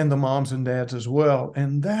 and the moms and dads as well.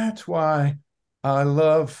 And that's why I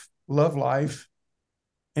love Life.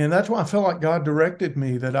 And that's why I felt like God directed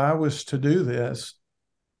me that I was to do this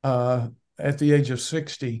at the age of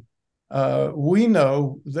 60. We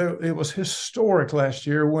know that it was historic last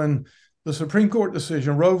year when the Supreme Court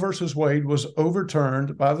decision, Roe versus Wade, was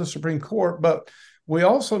overturned by the Supreme Court. But we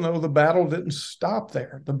also know the battle didn't stop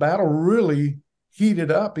there. The battle really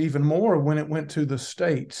heated up even more when it went to the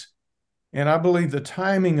states. And I believe the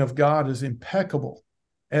timing of God is impeccable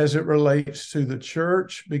as it relates to the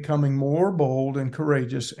church becoming more bold and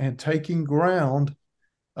courageous and taking ground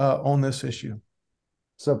on this issue.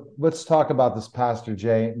 So let's talk about this, Pastor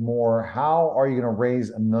Jay, more. How are you going to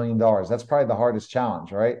raise $1 million? That's probably the hardest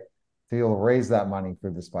challenge, right? To be able to raise that money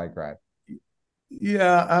for this bike ride.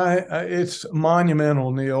 Yeah, it's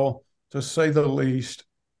monumental, Neil, to say the least.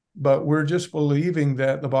 But we're just believing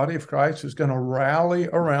that the body of Christ is going to rally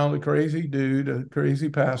around a crazy dude, a crazy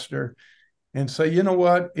pastor, and say, you know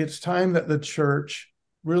what? It's time that the church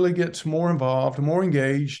really gets more involved, more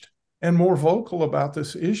engaged, and more vocal about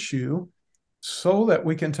this issue so that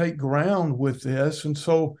we can take ground with this. And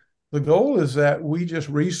so the goal is that we just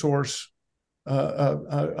resource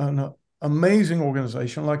an amazing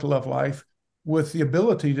organization like Love Life with the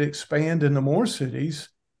ability to expand into more cities.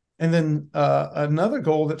 And then another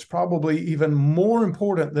goal that's probably even more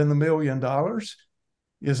important than the $1 million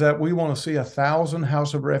is that we want to see 1,000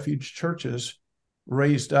 House of Refuge churches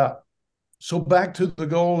raised up. So back to the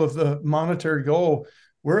goal of the monetary goal,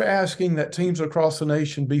 we're asking that teams across the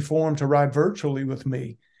nation be formed to ride virtually with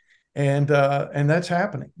me. And that's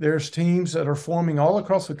happening. There's teams that are forming all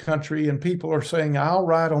across the country, and people are saying, I'll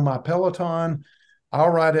ride on my Peloton, I'll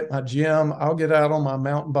ride at my gym, I'll get out on my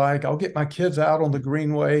mountain bike, I'll get my kids out on the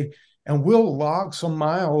Greenway, and we'll log some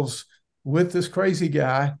miles with this crazy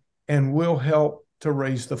guy, and we'll help to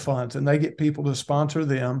raise the funds. And they get people to sponsor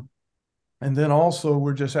them. And then also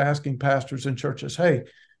we're just asking pastors and churches, hey,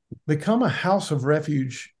 become a House of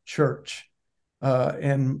Refuge church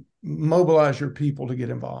and mobilize your people to get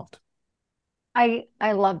involved. I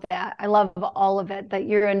love that. I love all of it, that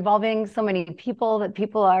you're involving so many people, that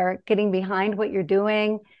people are getting behind what you're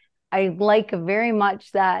doing. I like very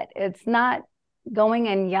much that it's not going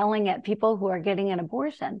and yelling at people who are getting an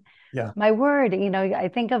abortion. Yeah. My word, I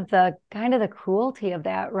think of the kind of the cruelty of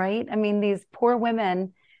that, right? I mean, these poor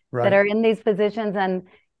women that are in these positions, and,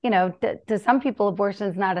 to some people, abortion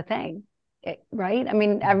is not a thing, right? I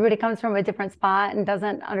mean, everybody comes from a different spot and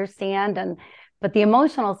doesn't understand, but the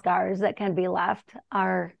emotional scars that can be left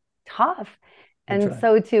are tough. And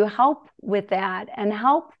so to help with that and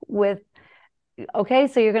help with, okay,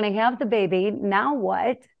 so you're going to have the baby, now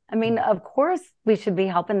what? I mean, of course, we should be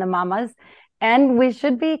helping the mamas, and we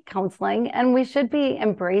should be counseling, and we should be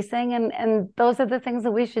embracing, and those are the things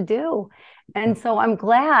that we should do. And so I'm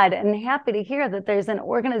glad and happy to hear that there's an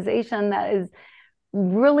organization that is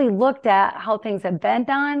really looked at how things have been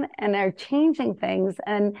done and are changing things.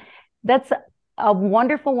 And that's a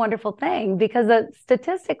wonderful, wonderful thing, because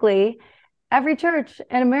statistically, every church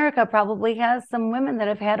in America probably has some women that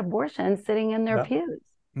have had abortions sitting in their pews.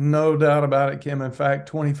 No doubt about it, Kim. In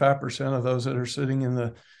fact, 25% of those that are sitting in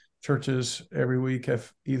the churches every week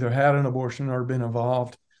have either had an abortion or been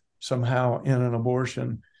involved somehow in an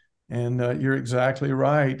abortion. And you're exactly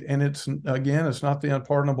right. And it's not the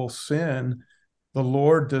unpardonable sin. The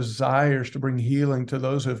Lord desires to bring healing to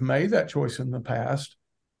those who have made that choice in the past,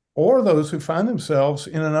 or those who find themselves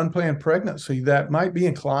in an unplanned pregnancy that might be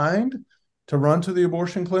inclined to run to the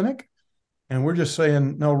abortion clinic. And we're just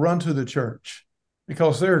saying, no, run to the church,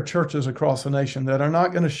 because there are churches across the nation that are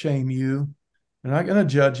not going to shame you. They're not going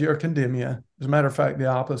to judge you or condemn you. As a matter of fact, the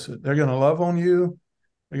opposite. They're going to love on you.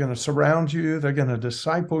 They're going to surround you. They're going to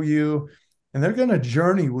disciple you, and they're going to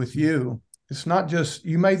journey with you. It's not just,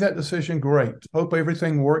 you made that decision, great. Hope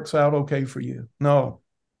everything works out okay for you. No,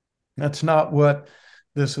 that's not what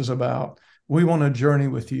this is about. We want to journey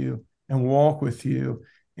with you and walk with you.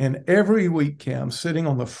 And every week, Kim, sitting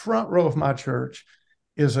on the front row of my church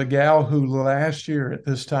is a gal who last year at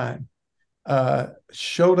this time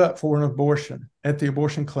showed up for an abortion at the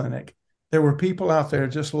abortion clinic. There were people out there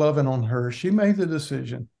just loving on her. She made the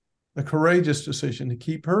decision, the courageous decision, to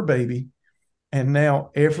keep her baby. And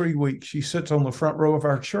now every week she sits on the front row of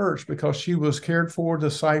our church because she was cared for,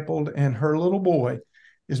 discipled, and her little boy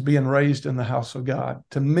is being raised in the house of God.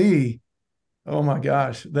 To me, oh my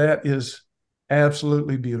gosh, that is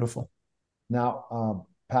absolutely beautiful. Now,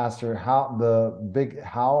 Pastor, how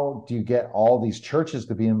do you get all these churches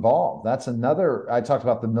to be involved? That's another, I talked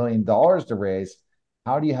about the $1 million to raise.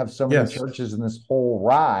 How do you have so many churches in this whole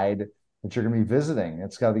ride that you're going to be visiting?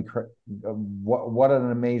 It's got to be what an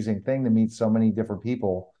amazing thing to meet so many different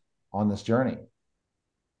people on this journey.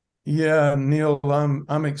 Yeah, Neil,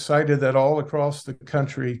 I'm excited that all across the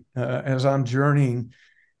country, as I'm journeying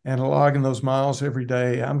and logging those miles every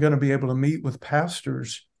day, I'm going to be able to meet with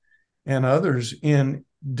pastors and others in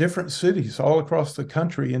different cities all across the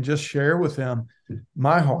country and just share with them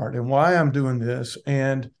my heart and why I'm doing this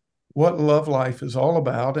and what Love Life is all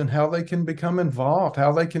about and how they can become involved,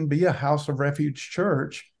 how they can be a House of Refuge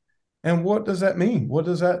church And what does that mean? What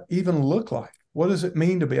does that even look like? What does it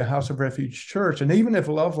mean to be a House of Refuge church? And even if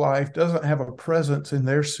Love Life doesn't have a presence in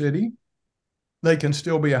their city, they can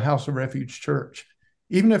still be a House of Refuge church.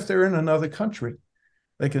 Even if they're in another country,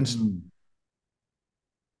 they can.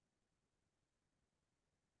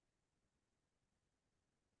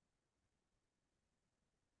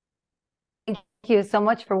 Thank you so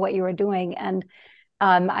much for what you were doing. And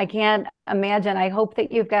I can't imagine. I hope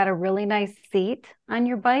that you've got a really nice seat on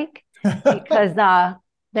your bike, because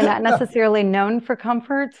they're not necessarily known for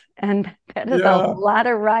comfort. And that is a lot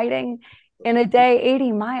of riding in a day,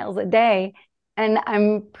 80 miles a day. And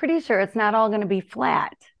I'm pretty sure it's not all going to be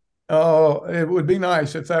flat. Oh, it would be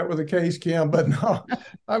nice if that were the case, Kim. But no,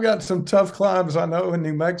 I've got some tough climbs I know in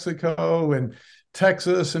New Mexico and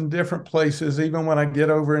Texas and different places. Even when I get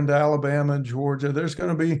over into Alabama and Georgia, there's going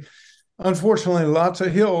to be, unfortunately, lots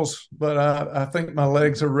of hills, but I think my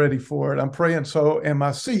legs are ready for it. I'm praying so, and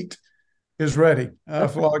my seat is ready.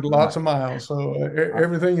 I've logged lots of miles, so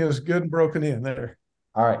everything is good and broken in there.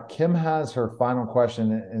 All right, Kim has her final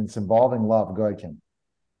question, and it's involving love. Go ahead, Kim.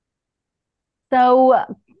 So,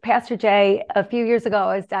 Pastor Jay, a few years ago,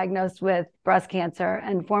 I was diagnosed with breast cancer,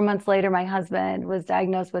 and 4 months later, my husband was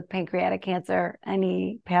diagnosed with pancreatic cancer, and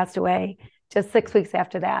he passed away just 6 weeks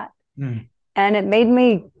after that. And it made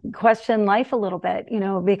me question life a little bit,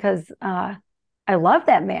 because I love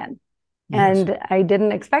that man. Yes. And I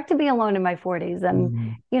didn't expect to be alone in my 40s.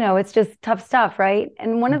 And, it's just tough stuff, right?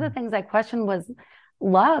 And one of the things I questioned was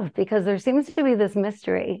love, because there seems to be this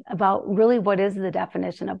mystery about really what is the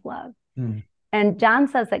definition of love. And John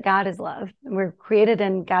says that God is love. We're created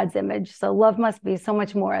in God's image. So love must be so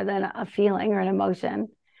much more than a feeling or an emotion.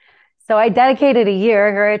 So I dedicated a year.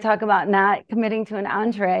 Here I talk about not committing to an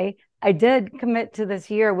entree. I did commit to this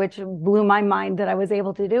year, which blew my mind that I was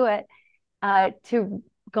able to do it, to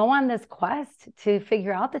go on this quest to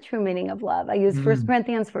figure out the true meaning of love. I use 1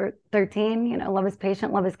 Corinthians 13, love is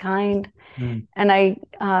patient, love is kind. And I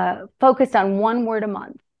focused on one word a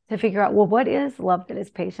month to figure out, well, what is love that is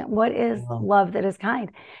patient? What is love that is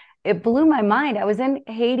kind? It blew my mind. I was in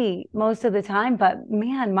Haiti most of the time, but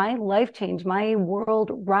man, my life changed. My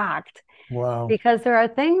world rocked. Wow. Because there are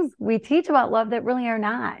things we teach about love that really are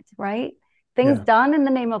not, right? Things done in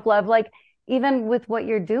the name of love, like even with what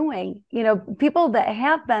you're doing, people that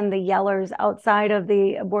have been the yellers outside of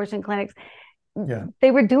the abortion clinics,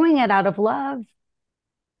 they were doing it out of love,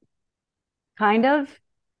 kind of,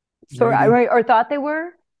 or thought they were,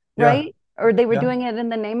 right? Or they were doing it in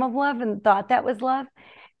the name of love and thought that was love.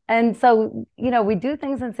 And so, we do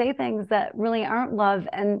things and say things that really aren't love.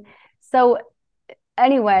 And so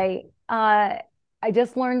anyway, I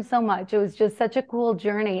just learned so much. It was just such a cool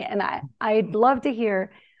journey. And I'd love to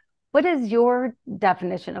hear, what is your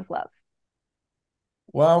definition of love?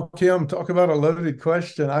 Well, Kim, talk about a loaded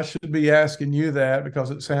question. I should be asking you that,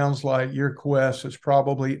 because it sounds like your quest has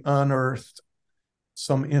probably unearthed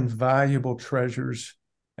some invaluable treasures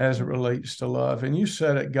as it relates to love. And you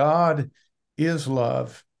said it, God is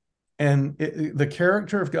love. And the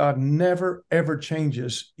character of God never, ever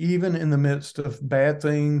changes, even in the midst of bad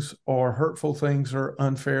things or hurtful things or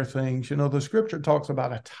unfair things. The scripture talks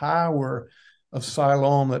about a tower of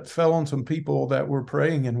Siloam that fell on some people that were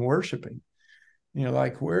praying and worshiping.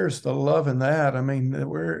 Like, where's the love in that? I mean,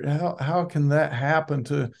 how can that happen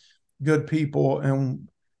to good people? And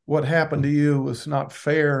what happened to you was not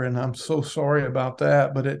fair, and I'm so sorry about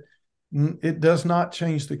that. But it does not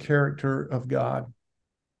change the character of God.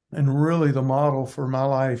 And really the model for my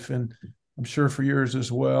life, and I'm sure for yours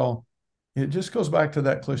as well, it just goes back to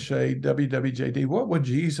that cliche, WWJD. What would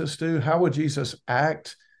Jesus do? How would Jesus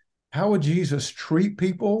act? How would Jesus treat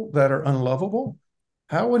people that are unlovable?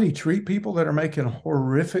 How would he treat people that are making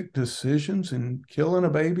horrific decisions and killing a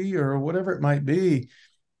baby or whatever it might be?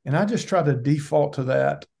 And I just try to default to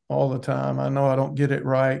that all the time. I know I don't get it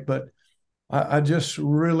right, but I just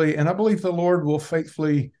really, and I believe the Lord will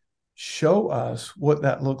faithfully show us what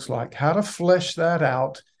that looks like, how to flesh that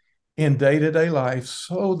out in day-to-day life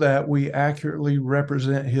so that we accurately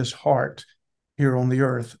represent his heart here on the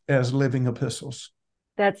earth as living epistles.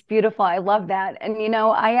 That's beautiful. I love that. And,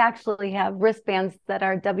 I actually have wristbands that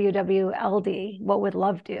are WWLD. What would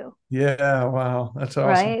love do? Yeah. Wow. That's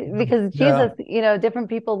awesome. Right. Because Jesus, different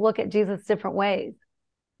people look at Jesus different ways.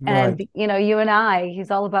 And, you and I, he's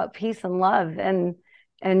all about peace and love, and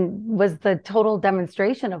was the total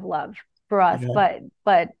demonstration of love for us,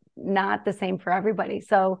 but not the same for everybody.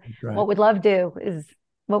 So what would love do is,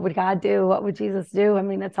 what would God do? What would Jesus do? I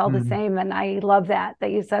mean, it's all the same. And I love that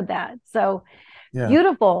you said that. So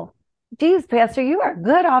beautiful. Geez, Pastor, you are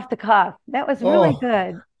good off the cuff. That was really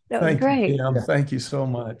good. That was great. Kim. Yeah. Thank you so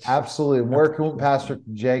much. Absolutely. Where can Pastor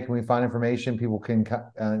Jay, can we find information? People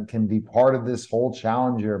can be part of this whole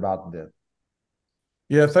challenge you're about to do.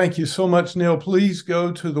 Yeah, thank you so much, Neil. Please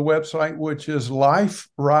go to the website, which is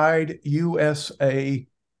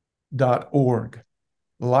liferideusa.org.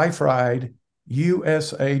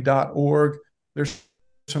 liferideusa.org. There's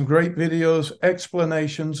some great videos,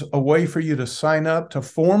 explanations, a way for you to sign up to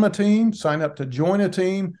form a team, sign up to join a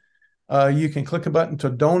team. You can click a button to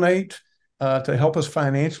donate to help us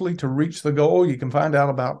financially to reach the goal. You can find out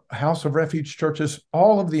about House of Refuge churches.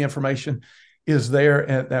 All of the information is there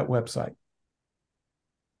at that website.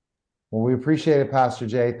 Well, we appreciate it, Pastor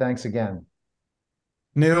Jay. Thanks again.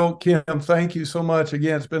 Neil, Kim, thank you so much.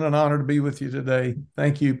 Again, it's been an honor to be with you today.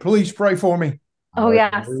 Thank you. Please pray for me. Oh,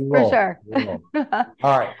 yes, for sure.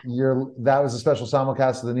 All right. That was a special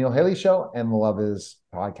simulcast of the Neil Haley Show and the Love Is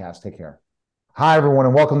podcast. Take care. Hi, everyone,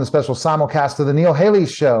 and welcome to the special simulcast of the Neil Haley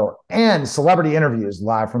Show and celebrity interviews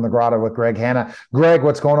live from the Grotto with Greg Hanna. Greg,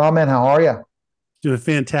 what's going on, man? How are you? Doing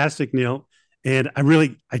fantastic, Neil. And I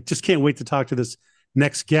just can't wait to talk to this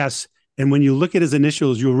next guest. And when you look at his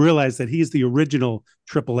initials, you'll realize that he's the original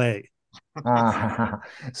AAA.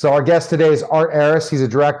 So our guest today is Art Aris. He's a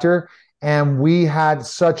director, and we had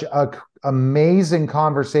such an amazing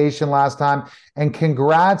conversation last time. And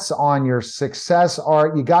congrats on your success,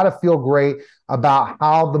 Art. You got to feel great about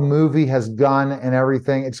how the movie has gone and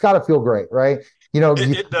everything. It's got to feel great, right? You know,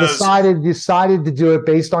 you decided to do it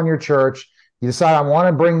based on your church. You decide, I want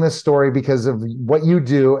to bring this story because of what you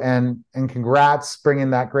do, and congrats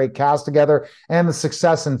bringing that great cast together and the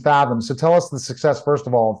success in Fathom. So tell us the success, first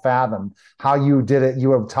of all, of Fathom, how you did it.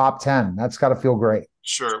 You have top 10. That's got to feel great.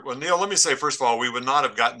 Sure. Well, Neil, let me say, first of all, we would not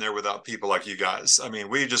have gotten there without people like you guys. I mean,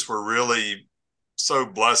 we just were really so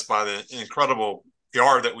blessed by the incredible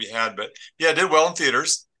PR that we had. But yeah, it did well in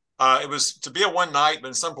theaters. It was to be a one night, but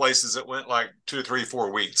in some places it went like 2, 3,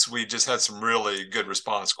 4 weeks. We just had some really good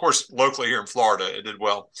response. Of course, locally here in Florida, it did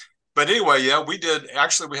well. But anyway, yeah, we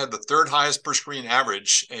had the third highest per screen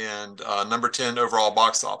average and number 10 overall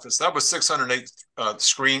box office. That was 608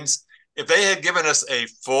 screens. If they had given us a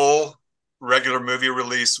full regular movie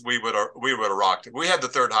release, we would have rocked it. We had the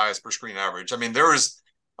third highest per screen average. I mean, there was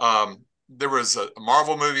a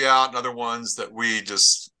Marvel movie out and other ones that we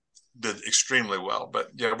just did extremely well.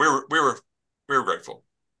 But yeah, we were grateful.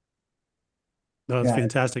 No, that's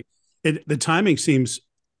fantastic. The timing seems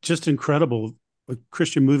just incredible with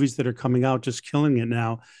Christian movies that are coming out, just killing it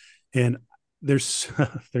now, and they're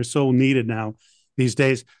so needed now these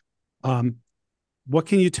days. What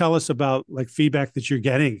can you tell us about like feedback that you're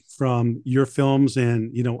getting from your films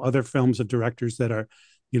and other films of directors that are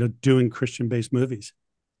doing Christian-based movies?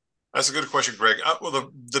 That's a good question, Greg. Well,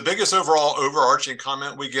 the biggest overarching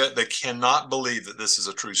comment we get, they cannot believe that this is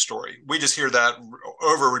a true story. We just hear that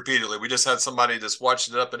over repeatedly. We just had somebody that's watched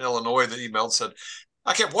it up in Illinois that emailed and said,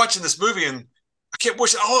 I kept watching this movie and I kept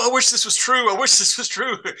wishing, I wish this was true. I wish this was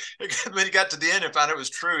true. And then he got to the end and found it was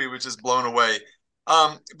true. He was just blown away.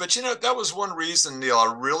 But that was one reason, Neil,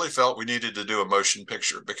 I really felt we needed to do a motion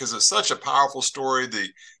picture because it's such a powerful story. The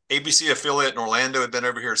ABC affiliate in Orlando had been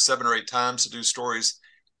over here 7 or 8 times to do stories.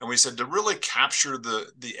 And we said to really capture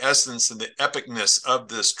the essence and the epicness of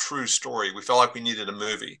this true story, we felt like we needed a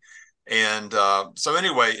movie. And so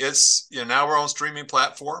anyway, it's now we're on streaming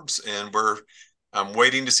platforms, and I'm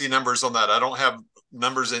waiting to see numbers on that. I don't have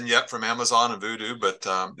numbers in yet from Amazon and Vudu, but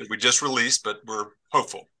we just released, but we're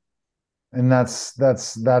hopeful. And that's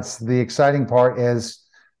the exciting part is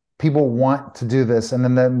people want to do this,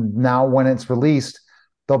 and then now when it's released,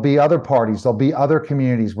 there'll be other parties, there'll be other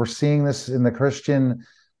communities. We're seeing this in the Christian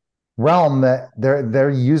realm that they're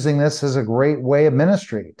using this as a great way of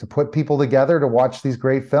ministry to put people together to watch these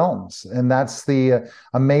great films. And that's the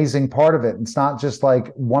amazing part of it. It's not just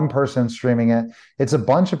like one person streaming it. It's a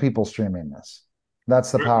bunch of people streaming this.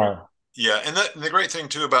 That's the power. Yeah. And the great thing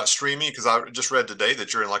too about streaming, because I just read today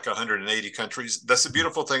that you're in like 180 countries. That's the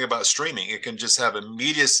beautiful thing about streaming. It can just have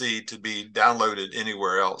immediacy to be downloaded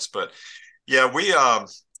anywhere else. But yeah, we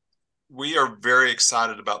are very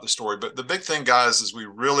excited about the story. But the big thing, guys, is we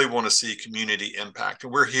really want to see community impact.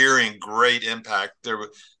 And we're hearing great impact.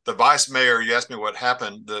 The vice mayor, you asked me what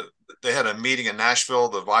happened. They had a meeting in Nashville.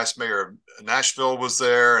 The vice mayor of Nashville was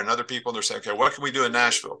there and other people. And they're saying, okay, what can we do in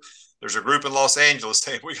Nashville? There's a group in Los Angeles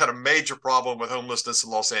saying we got a major problem with homelessness in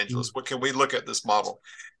Los Angeles. What can we look at this model?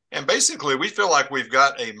 And basically, we feel like we've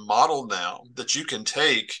got a model now that you can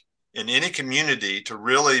take in any community to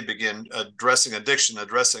really begin addressing addiction,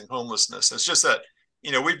 addressing homelessness. It's just that,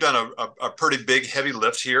 we've done a pretty big heavy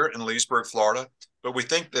lift here in Leesburg, Florida, but we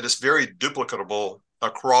think that it's very duplicatable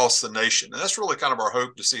across the nation. And that's really kind of our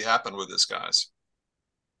hope to see happen with this, guys.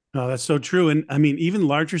 No, that's so true. And I mean, even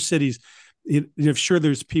larger cities, sure,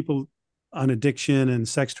 there's people on addiction and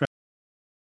sex